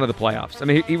this round of the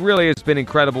playoffs. He really has been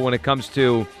incredible when it comes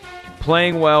to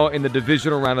playing well in the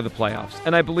divisional round of the playoffs.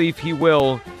 And I believe he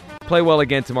will play well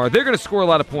again tomorrow. They're going to score a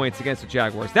lot of points against the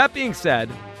Jaguars. That being said,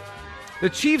 the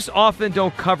Chiefs often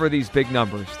don't cover these big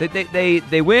numbers.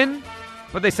 They win,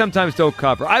 but they sometimes don't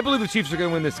cover. I believe the Chiefs are going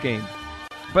to win this game.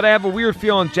 But I have a weird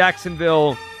feeling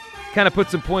Jacksonville kind of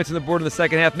puts some points on the board in the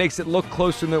second half, makes it look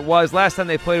closer than it was. Last time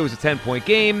they played, it was a 10-point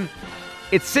game.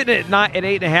 It's sitting at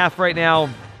 8.5 right now.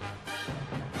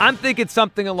 I'm thinking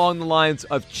something along the lines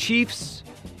of Chiefs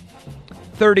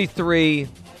 33,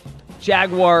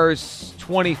 Jaguars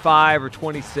 25 or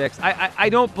 26. I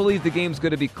don't believe the game's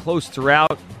going to be close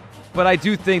throughout, but I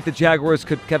do think the Jaguars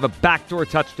could have a backdoor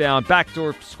touchdown,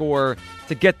 backdoor score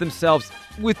to get themselves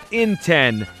within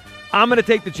 10. I'm going to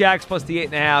take the Jags plus the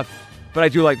 8.5, but I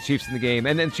do like the Chiefs in the game,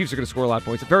 and then the Chiefs are going to score a lot of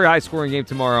points. A very high-scoring game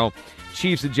tomorrow,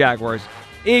 Chiefs and Jaguars.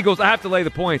 Eagles, I have to lay the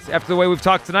points. After the way we've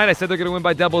talked tonight, I said they're going to win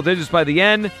by double digits by the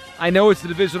end. I know it's the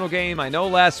divisional game. I know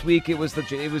last week it was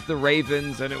the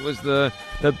Ravens and it was the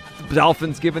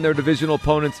Dolphins giving their divisional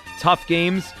opponents tough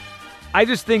games. I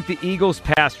just think the Eagles'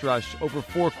 pass rush over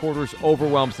 4 quarters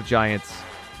overwhelms the Giants.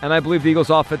 And I believe the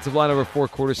Eagles' offensive line over 4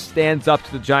 quarters stands up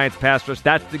to the Giants' pass rush.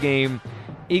 That's the game.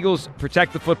 Eagles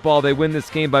protect the football. They win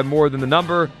this game by more than the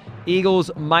number.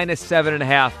 Eagles minus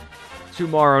 7.5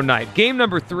 tomorrow night. Game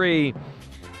number 3.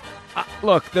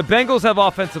 Look, the Bengals have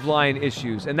offensive line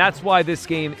issues, and that's why this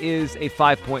game is a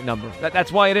 5-point number.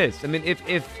 That's why it is. I mean,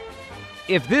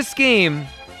 if this game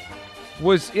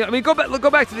was, go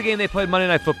back to the game they played Monday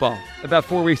Night Football about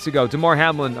 4 weeks ago. Damar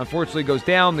Hamlin unfortunately goes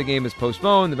down. The game is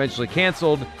postponed, eventually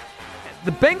canceled.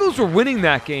 the Bengals were winning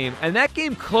that game, and that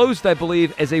game closed, I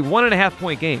believe, as a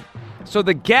 1.5-point game. So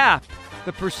the gap,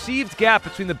 the perceived gap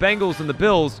between the Bengals and the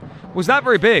Bills was not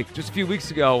very big just a few weeks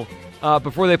ago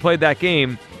before they played that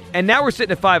game. And now we're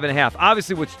sitting at 5.5.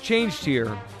 Obviously, what's changed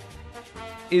here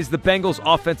is the Bengals'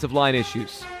 offensive line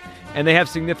issues. And they have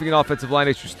significant offensive line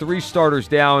issues. 3 starters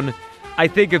down. I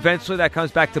think eventually that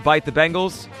comes back to bite the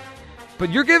Bengals.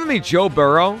 But you're giving me Joe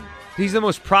Burrow. He's the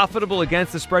most profitable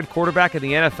against the spread quarterback in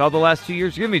the NFL the last 2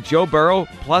 years. You're giving me Joe Burrow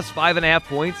plus 5.5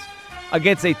 points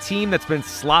against a team that's been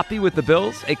sloppy with the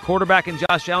Bills, a quarterback in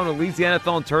Josh Allen who leads the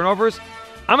NFL in turnovers.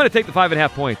 I'm going to take the 5.5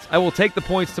 points. I will take the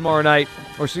points tomorrow night,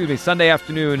 Sunday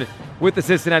afternoon with the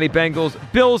Cincinnati Bengals.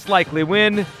 Bills likely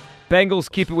win. Bengals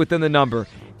keep it within the number.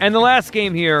 And the last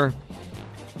game here,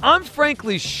 I'm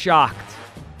frankly shocked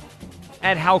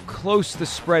at how close the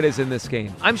spread is in this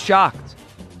game. I'm shocked.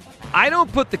 I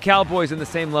don't put the Cowboys in the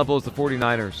same level as the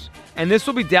 49ers. And this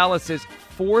will be Dallas's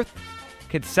 4th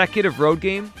consecutive road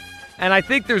game. And I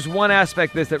think there's one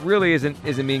aspect of this that really isn't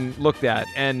being looked at.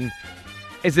 And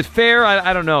is it fair?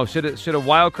 I don't know. Should a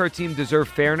wildcard team deserve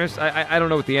fairness? I don't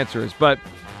know what the answer is. But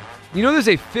you know there's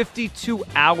a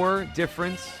 52-hour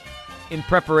difference in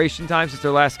preparation time since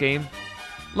their last game?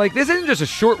 Like, this isn't just a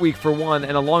short week for one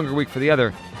and a longer week for the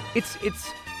other.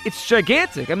 It's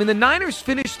gigantic. I mean, the Niners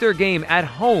finished their game at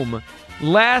home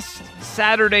last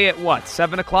Saturday at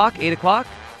 7 o'clock, 8 o'clock?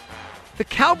 The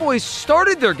Cowboys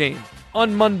started their game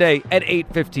on Monday at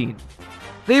 8:15.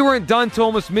 They weren't done till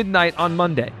almost midnight on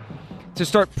Monday to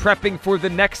start prepping for the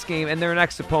next game and their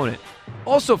next opponent.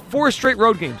 Also, 4 straight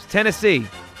road games. Tennessee,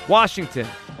 Washington.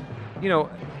 You know,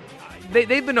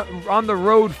 they've been on the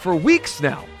road for weeks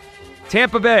now.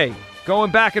 Tampa Bay,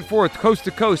 going back and forth, coast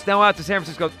to coast, now out to San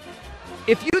Francisco.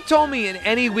 If you told me in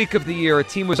any week of the year a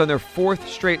team was on their 4th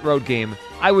straight road game,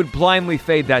 I would blindly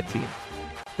fade that team.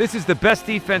 This is the best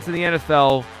defense in the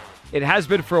NFL. It has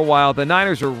been for a while. The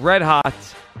Niners are red hot.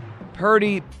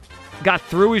 Purdy got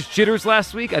through his jitters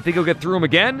last week. I think he'll get through them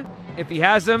again if he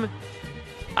has them.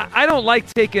 I don't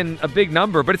like taking a big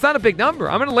number, but it's not a big number.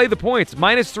 I'm going to lay the points.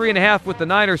 -3.5 with the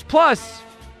Niners. Plus,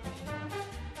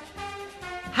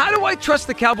 how do I trust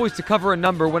the Cowboys to cover a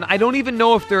number when I don't even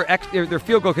know if their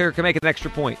field goal kicker can make an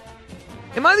extra point?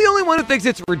 Am I the only one who thinks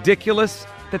it's ridiculous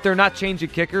that they're not changing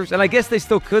kickers? And I guess they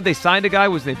still could. They signed a guy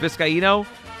who was named Vizcaino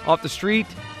off the street.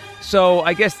 So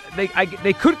I guess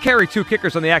they could carry 2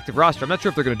 kickers on the active roster. I'm not sure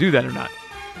if they're going to do that or not.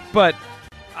 But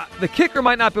the kicker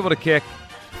might not be able to kick.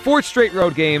 4th straight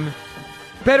road game.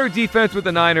 Better defense with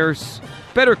the Niners.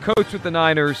 Better coach with the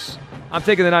Niners. I'm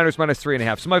taking the Niners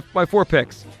 -3.5. So my 4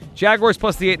 picks. Jaguars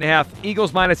plus the 8.5.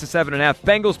 Eagles minus the 7.5.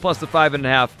 Bengals plus the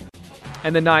 5.5.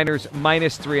 And the Niners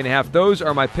 -3.5. Those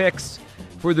are my picks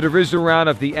for the divisional round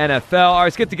of the NFL. All right,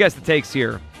 let's get to guess the takes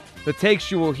here. The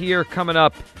takes you will hear coming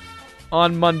up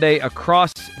on Monday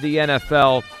across the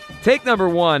NFL. Take number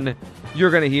 1 you're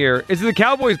going to hear is that the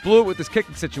Cowboys blew it with this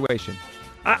kicking situation.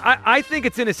 I think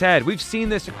it's in his head. We've seen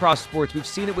this across sports. We've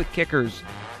seen it with kickers.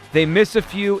 They miss a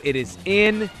few. It is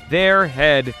in their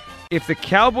head. If the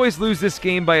Cowboys lose this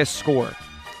game by a score,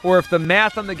 or if the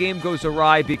math on the game goes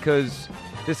awry because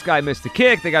this guy missed a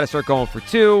kick, they got to start going for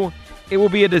 2. It will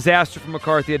be a disaster for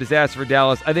McCarthy, a disaster for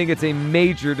Dallas. I think it's a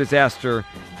major disaster,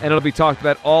 and it'll be talked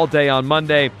about all day on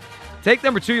Monday. Take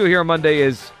number 2 you'll hear on Monday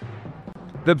is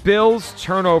the Bills'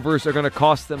 turnovers are going to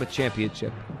cost them a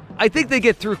championship. I think they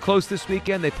get through close this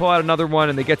weekend. They pull out another one,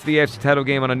 and they get to the AFC title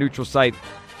game on a neutral site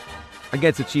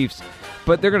against the Chiefs.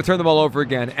 But they're going to turn them all over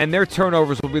again, and their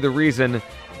turnovers will be the reason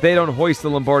they don't hoist the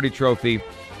Lombardi Trophy.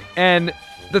 And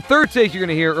the third take you're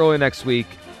going to hear early next week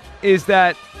is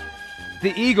that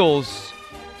the Eagles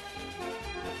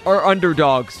are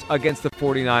underdogs against the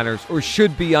 49ers, or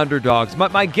should be underdogs.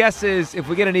 My guess is if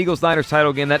we get an Eagles-Niners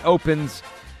title game, that opens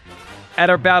at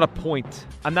about a point.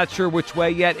 I'm not sure which way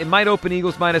yet. It might open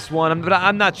Eagles -1, but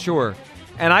I'm not sure.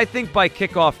 And I think by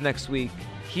kickoff next week,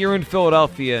 here in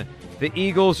Philadelphia, the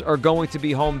Eagles are going to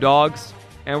be home dogs.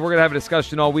 And we're going to have a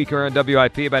discussion all week around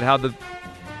WIP about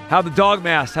how the dog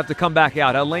masks have to come back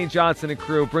out. How Lane Johnson and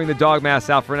crew bring the dog masks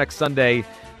out for next Sunday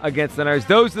against the Niners.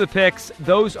 Those are the picks.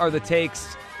 Those are the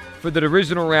takes for the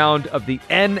divisional round of the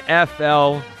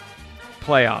NFL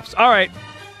playoffs. All right.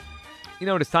 You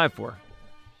know what it's time for?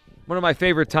 One of my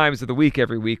favorite times of the week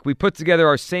every week. We put together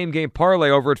our same game parlay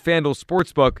over at FanDuel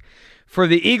Sportsbook for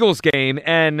the Eagles game,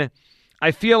 and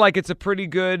I feel like it's a pretty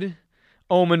good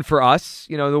omen for us.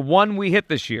 You know, the one we hit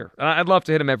this year. I'd love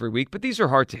to hit them every week, but these are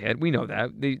hard to hit. We know that.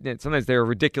 Sometimes they're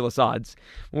ridiculous odds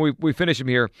when we finish them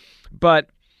here. But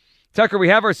Tucker, we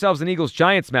have ourselves an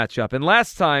Eagles-Giants matchup. And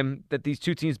last time that these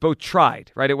two teams both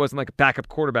tried, right, it wasn't like a backup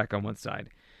quarterback on one side.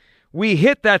 we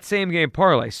hit that same game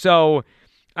parlay. So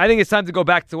I think it's time to go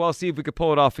back to, well, see if we could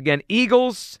pull it off again.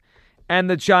 Eagles and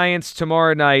the Giants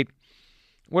tomorrow night.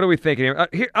 What are we thinking here?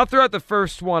 I'll throw out the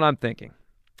first one I'm thinking.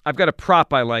 I've got a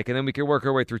prop I like, and then we can work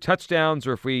our way through touchdowns,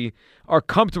 or if we are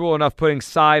comfortable enough putting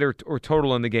side or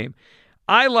total in the game.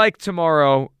 I like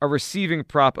tomorrow a receiving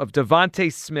prop of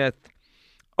Devontae Smith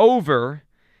over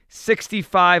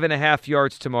 65.5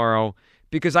 yards tomorrow,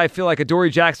 because I feel like Adoree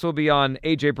Jackson will be on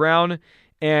A.J. Brown,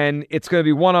 and it's going to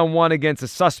be one-on-one against a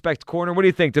suspect corner. What do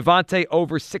you think? Devontae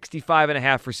over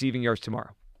 65.5 receiving yards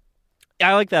tomorrow.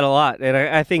 I like that a lot, and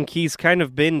I think he's kind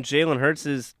of been Jalen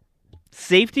Hurts'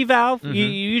 safety valve. Mm-hmm. You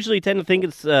usually tend to think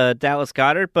it's Dallas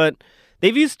Goedert, but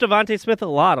they've used Devontae Smith a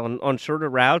lot on shorter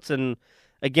routes, and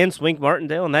against Wink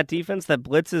Martindale and that defense that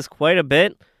blitzes quite a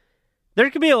bit. There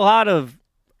could be a lot of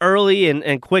early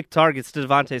and quick targets to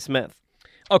Devontae Smith.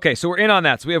 Okay, so we're in on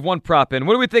that. So we have one prop in.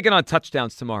 What are we thinking on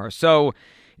touchdowns tomorrow? So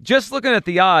just looking at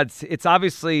the odds, it's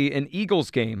obviously an Eagles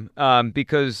game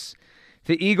because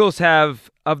the Eagles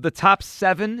have, of the top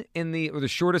 7 in the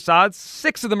shortest odds,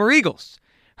 6 of them are Eagles.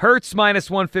 Hurts minus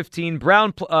 115,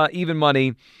 Brown even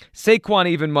money, Saquon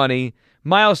even money,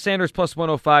 Miles Sanders plus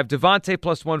 105, Devontae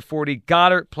plus 140,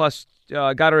 Goddard plus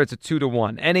Goddard. It's a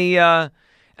 2-1. Any of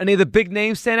the big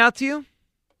names stand out to you?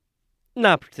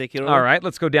 Not particularly. All right,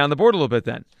 let's go down the board a little bit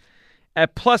then.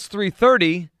 At plus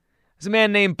 330 is a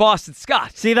man named Boston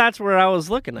Scott. See, that's where I was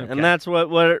looking at, and that's what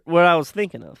I was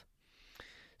thinking of.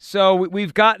 So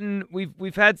we've done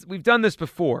this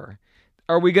before.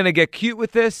 Are we going to get cute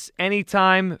with this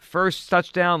anytime? First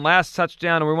touchdown, last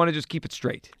touchdown, or we want to just keep it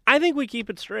straight? I think we keep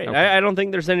it straight. Okay. I don't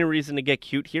think there's any reason to get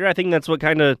cute here. I think that's what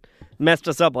kind of messed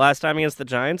us up last time against the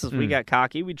Giants, is we got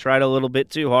cocky. We tried a little bit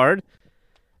too hard.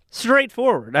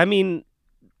 Straightforward. I mean,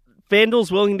 FanDuel's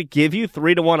willing to give you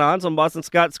 3-1 odds on Boston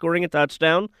Scott scoring a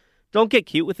touchdown. Don't get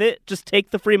cute with it. Just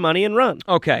take the free money and run.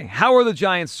 Okay. How are the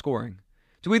Giants scoring?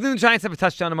 Do we think the Giants have a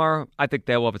touchdown tomorrow? I think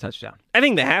they will have a touchdown. I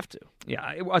think they have to.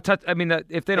 Yeah.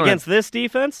 If they don't against this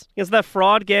defense, against that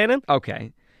fraud Gannon.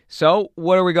 Okay. So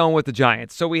what are we going with the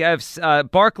Giants? So we have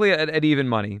Barkley at even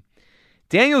money.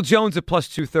 Daniel Jones at plus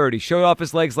 230. Showed off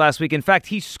his legs last week. In fact,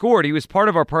 he scored. He was part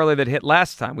of our parlay that hit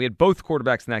last time. We had both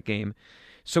quarterbacks in that game.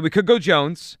 So we could go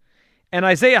Jones. And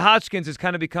Isaiah Hodgins has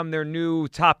kind of become their new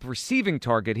top receiving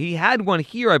target. He had one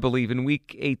here, I believe, in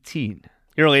week 18.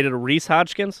 You're related to Reese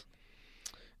Hodgkins?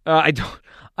 I don't.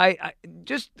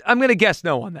 I'm going to guess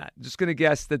no on that. Just going to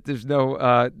guess that there's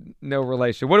no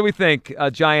relation. What do we think?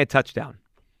 Giant touchdown.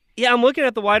 Yeah, I'm looking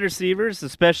at the wide receivers,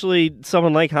 especially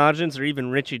someone like Hodgins or even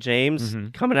Richie James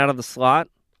coming out of the slot.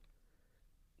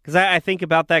 Because I think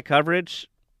about that coverage.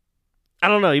 I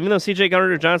don't know. Even though C.J.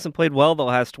 Gardner-Johnson played well the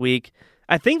last week,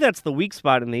 I think that's the weak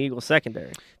spot in the Eagles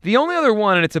secondary. The only other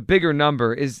one, and it's a bigger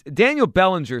number, is Daniel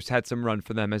Bellinger's had some run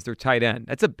for them as their tight end.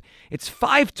 It's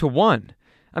 5-1.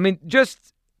 I mean,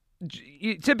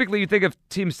 typically you think of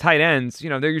teams' tight ends,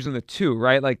 they're using the 2,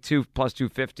 right? Like 2 plus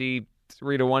 250,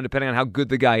 3-1, depending on how good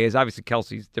the guy is. Obviously,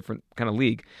 Kelsey's different kind of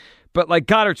league. But like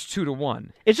Goddard's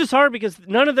 2-1. It's just hard because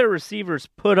none of their receivers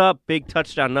put up big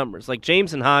touchdown numbers. Like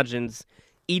James and Hodgins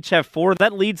each have 4.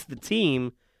 That leads the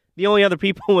team. The only other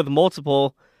people with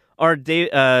multiple are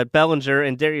Bellinger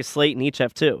and Darius Slayton each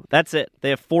have 2. That's it. They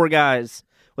have 4 guys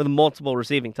with multiple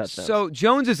receiving touchdowns. So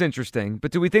Jones is interesting,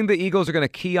 but do we think the Eagles are going to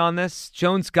key on this?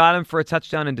 Jones got him for a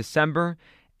touchdown in December,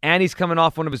 and he's coming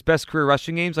off one of his best career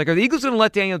rushing games. Like, are the Eagles going to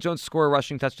let Daniel Jones score a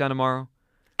rushing touchdown tomorrow?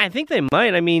 I think they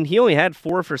might. I mean, he only had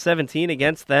 4 for 17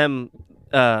 against them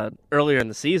earlier in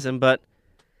the season, but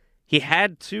he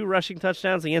had 2 rushing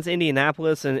touchdowns against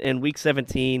Indianapolis in Week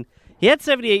 17. He had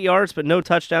 78 yards, but no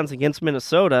touchdowns against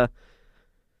Minnesota.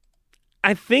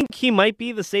 I think he might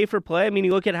be the safer play. I mean,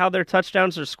 you look at how their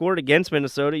touchdowns are scored against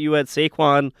Minnesota. You had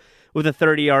Saquon with a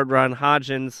 30-yard run,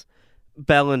 Hodgins,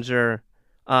 Bellinger,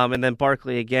 and then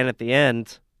Barkley again at the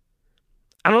end.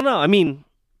 I don't know. I mean,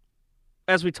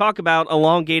 as we talk about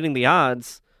elongating the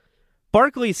odds,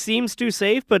 Barkley seems too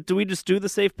safe, but do we just do the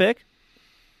safe pick?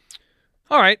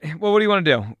 All right. Well, what do you want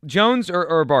to do? Jones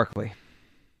or Barkley?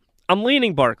 I'm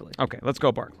leaning Barkley. Okay, let's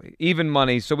go Barkley. Even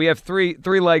money. So we have three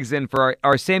legs in for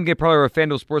our same game parlay over at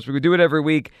FanDuel Sportsbook. We do it every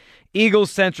week.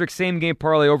 Eagles-centric same game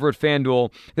parlay over at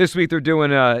FanDuel. This week they're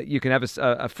doing you can have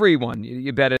a free one.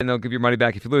 You bet it and they'll give your money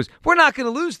back if you lose. We're not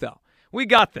going to lose, though. We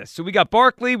got this. So we got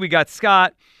Barkley, we got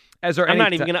Scott as our. I'm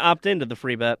not even going to opt into the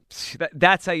free bet.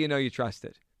 That's how you know you trust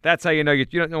it. That's how you know you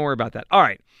don't worry about that. All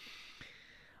right.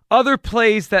 Other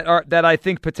plays that I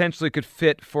think potentially could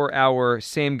fit for our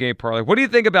same game parlay. What do you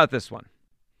think about this one?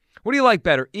 What do you like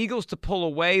better? Eagles to pull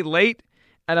away late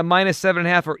at a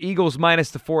 -7.5 or Eagles minus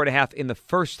the 4.5 in the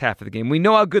first half of the game? We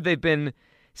know how good they've been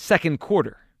second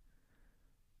quarter.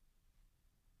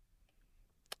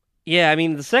 Yeah, I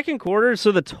mean, the second quarter,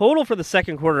 so the total for the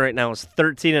second quarter right now is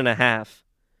 13.5.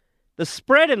 The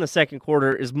spread in the second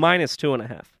quarter is minus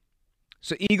 2.5.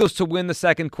 So Eagles to win the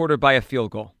second quarter by a field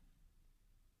goal.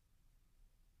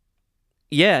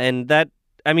 Yeah, and that,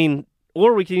 I mean,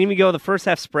 or we can even go the first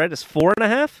half spread is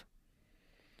 4.5.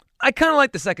 I kind of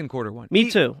like the second quarter one. Me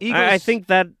too. I think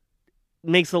that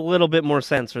makes a little bit more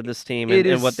sense for this team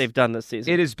and what they've done this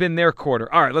season. It has been their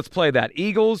quarter. All right, let's play that.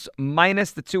 Eagles minus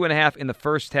the 2.5 in the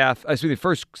first half.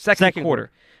 Second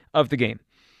quarter of the game.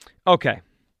 Okay.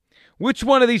 Which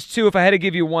one of these two, if I had to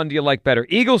give you one, do you like better?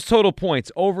 Eagles total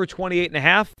points over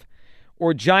 28.5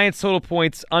 or Giants total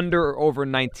points under or over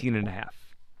 19.5?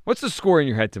 What's the score in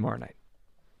your head tomorrow night?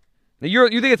 Now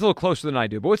you think it's a little closer than I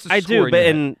do, but what's the score I do, in but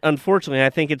your head? Unfortunately, I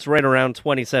think it's right around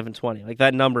 27-20. Like,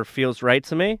 that number feels right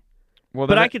to me. Well,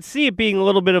 but I could see it being a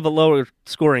little bit of a lower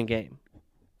scoring game,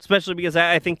 especially because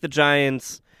I think the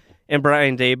Giants and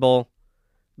Brian Daboll,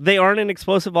 they aren't an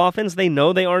explosive offense. They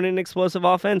know they aren't an explosive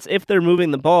offense. If they're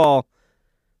moving the ball,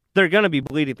 they're going to be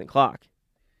bleeding the clock.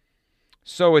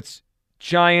 So it's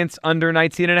Giants under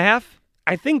 19.5?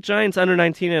 I think Giants under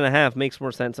 19.5 makes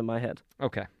more sense in my head.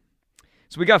 Okay.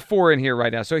 So we got 4 in here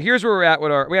right now. So here's where we're at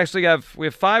with we have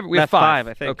 5? We have 5,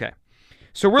 I think. Okay.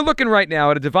 So we're looking right now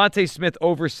at a Devontae Smith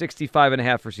over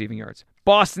 65.5 receiving yards.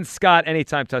 Boston Scott,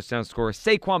 anytime touchdown scorer.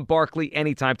 Saquon Barkley,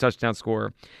 anytime touchdown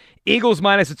scorer. Eagles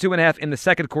minus a 2.5 in the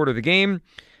second quarter of the game.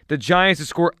 The Giants to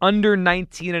score under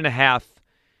 19.5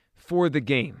 for the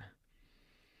game.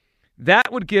 That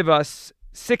would give us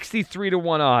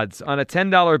 63-1 odds. On a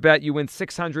 $10 bet, you win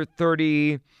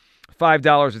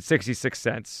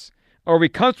 $635.66. Are we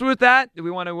comfortable with that? Do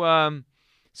we want to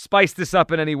spice this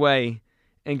up in any way?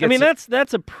 And get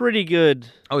that's a pretty good.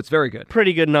 Oh, it's very good.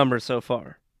 Pretty good number so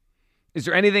far. Is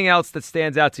there anything else that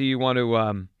stands out to you? Want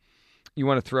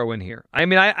to throw in here? I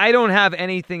mean, I don't have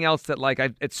anything else that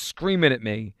it's screaming at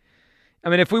me. I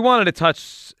mean, if we wanted to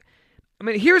touch,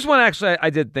 here's one actually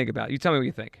I did think about. You tell me what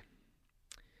you think.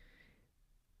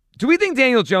 Do we think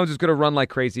Daniel Jones is going to run like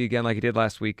crazy again, like he did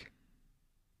last week,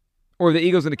 or are the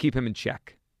Eagles going to keep him in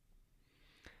check?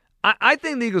 I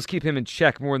think the Eagles keep him in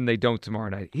check more than they don't tomorrow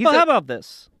night. How about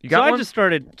this? You got one? I just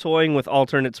started toying with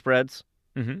alternate spreads.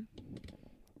 Mm-hmm.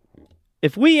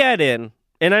 If we add in,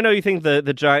 and I know you think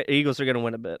the Eagles are going to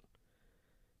win a bit,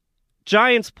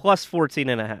 Giants plus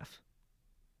 14.5.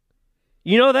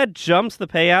 You know that jumps the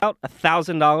payout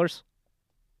 $1,000.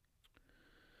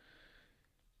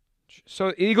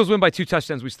 So Eagles win by 2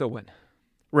 touchdowns, we still win.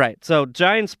 Right. So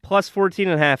Giants plus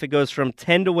 14.5. It goes from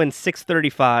 10 to win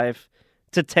 635.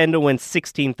 To 10 to win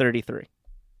 16-33.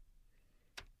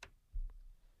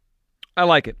 I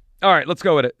like it. All right, let's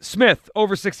go with it. Smith,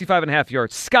 over 65.5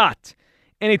 yards. Scott,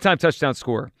 anytime touchdown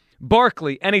scorer.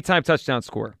 Barkley, anytime touchdown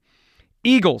scorer.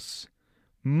 Eagles,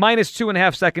 minus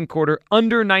 2.5 second quarter,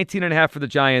 under 19.5 for the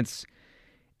Giants.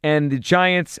 And the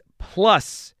Giants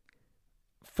plus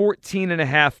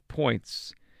 14.5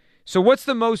 points. So what's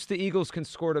the most the Eagles can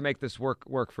score to make this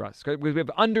work for us? We have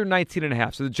under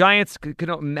 19.5. So the Giants could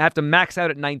have to max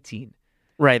out at 19.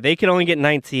 Right. They can only get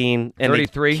 19, and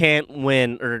 33? They can't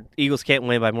win, or Eagles can't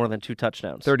win by more than 2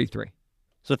 touchdowns. 33.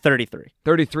 So 33.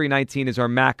 33-19 is our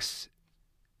max.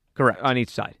 Correct. On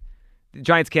each side. The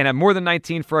Giants can't have more than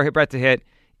 19 for a bet to hit.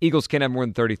 Eagles can't have more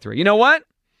than 33. You know what?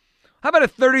 How about a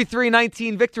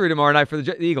 33-19 victory tomorrow night for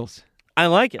the Eagles? I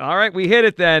like it. All right, we hit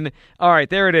it then. All right,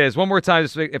 there it is. One more time,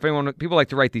 if people like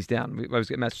to write these down. I was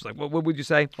getting messages like, what would you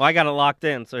say? Well, I got it locked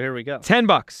in, so here we go.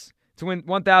 $10 to win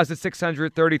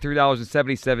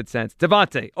 $1,633.77.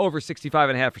 Devontae, over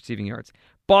 65.5 receiving yards.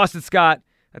 Boston Scott,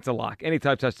 that's a lock.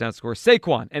 Anytime touchdown score.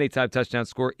 Saquon, anytime touchdown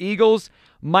score. Eagles,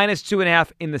 minus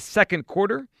 2.5 in the second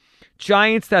quarter.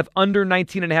 Giants to have under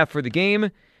 19.5 for the game.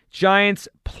 Giants,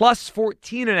 plus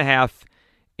 14.5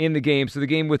 in the game. So the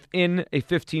game within a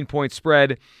 15-point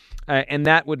spread. And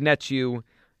that would net you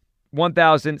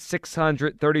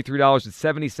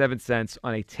 $1,633.77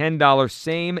 on a $10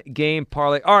 same game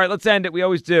parlay. All right, let's end it. We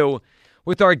always do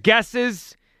with our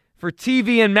guesses for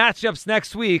TV and matchups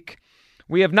next week.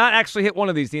 We have not actually hit one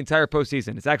of these the entire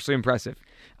postseason. It's actually impressive.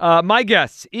 My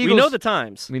guess, Eagles. We know the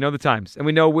times. We know the times, and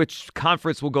we know which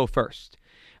conference will go first.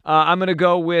 I'm going to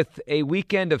go with a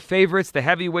weekend of favorites. The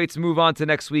heavyweights move on to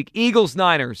next week.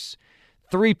 Eagles-Niners,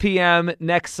 3 p.m.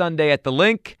 next Sunday at the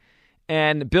Link,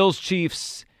 and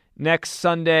Bills-Chiefs next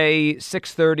Sunday,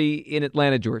 6:30 in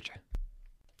Atlanta, Georgia.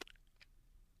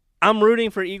 I'm rooting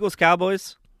for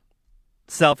Eagles-Cowboys,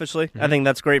 selfishly. Mm-hmm. I think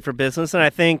that's great for business, and I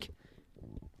think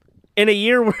in a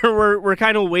year where we're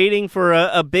kind of waiting for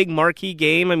a big marquee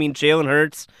game, I mean, Jalen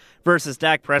Hurts versus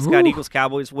Dak Prescott,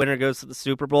 Eagles-Cowboys, winner goes to the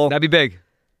Super Bowl. That'd be big.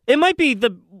 It might be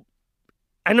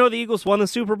I know the Eagles won the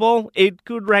Super Bowl. It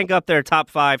could rank up their top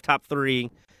 5, top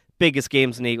 3 biggest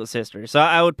games in Eagles history. So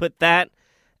I would put that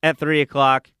at 3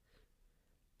 o'clock.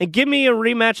 And give me a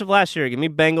rematch of last year. Give me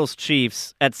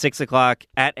Bengals-Chiefs at 6 o'clock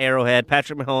at Arrowhead.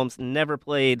 Patrick Mahomes never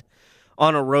played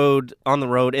on the road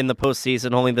in the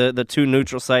postseason, only the 2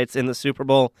 neutral sites in the Super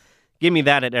Bowl. Give me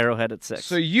that at Arrowhead at 6.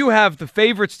 So you have the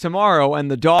favorites tomorrow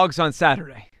and the dogs on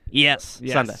Saturday. Yes.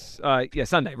 Sunday.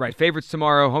 Sunday, right. Favorites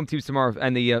tomorrow, home teams tomorrow,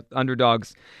 and the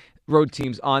underdogs, road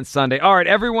teams on Sunday. All right,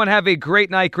 everyone have a great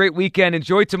night, great weekend.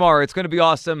 Enjoy tomorrow. It's going to be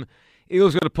awesome.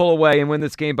 Eagles are going to pull away and win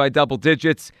this game by double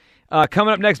digits.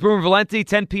 Coming up next, Boomer Valenti,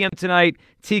 10 p.m. tonight,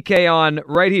 TK on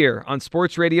right here on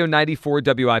Sports Radio 94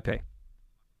 WIP.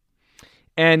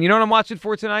 And you know what I'm watching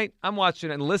for tonight? I'm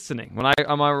watching and listening. When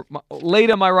I'm late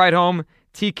on my ride home,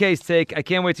 TK's take. I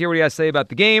can't wait to hear what he has to say about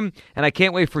the game, and I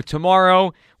can't wait for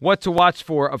tomorrow. What to watch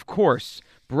for, of course,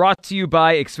 brought to you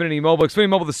by Xfinity Mobile. Xfinity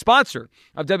Mobile, the sponsor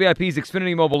of WIP's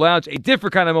Xfinity Mobile Lounge, a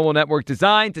different kind of mobile network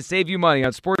designed to save you money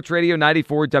on Sports Radio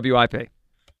 94 WIP.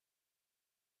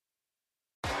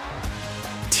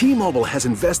 T-Mobile has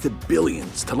invested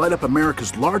billions to light up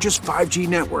America's largest 5G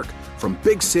network, from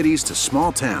big cities to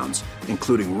small towns,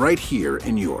 including right here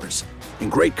in yours.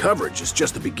 And great coverage is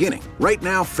just the beginning. Right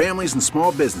now, families and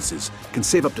small businesses can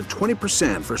save up to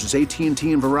 20% versus AT&T and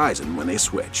Verizon when they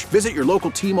switch. Visit your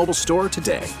local T-Mobile store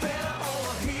today.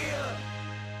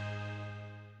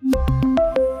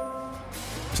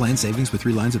 Plan savings with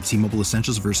 3 lines of T-Mobile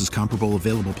Essentials versus comparable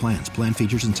available plans. Plan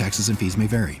features and taxes and fees may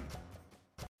vary.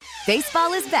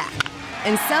 Baseball is back,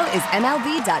 and so is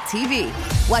MLB.tv.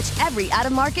 Watch every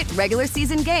out-of-market regular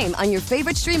season game on your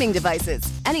favorite streaming devices,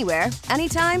 anywhere,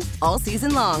 anytime, all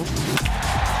season long.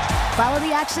 Follow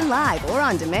the action live or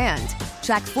on demand.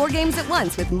 Track 4 games at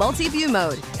once with multi-view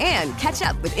mode and catch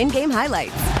up with in-game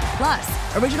highlights.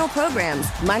 Plus, original programs,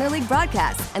 minor league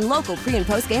broadcasts, and local pre- and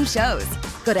post-game shows.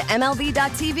 Go to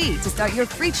MLB.tv to start your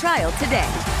free trial today.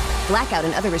 Blackout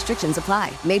and other restrictions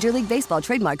apply. Major League Baseball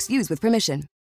trademarks used with permission.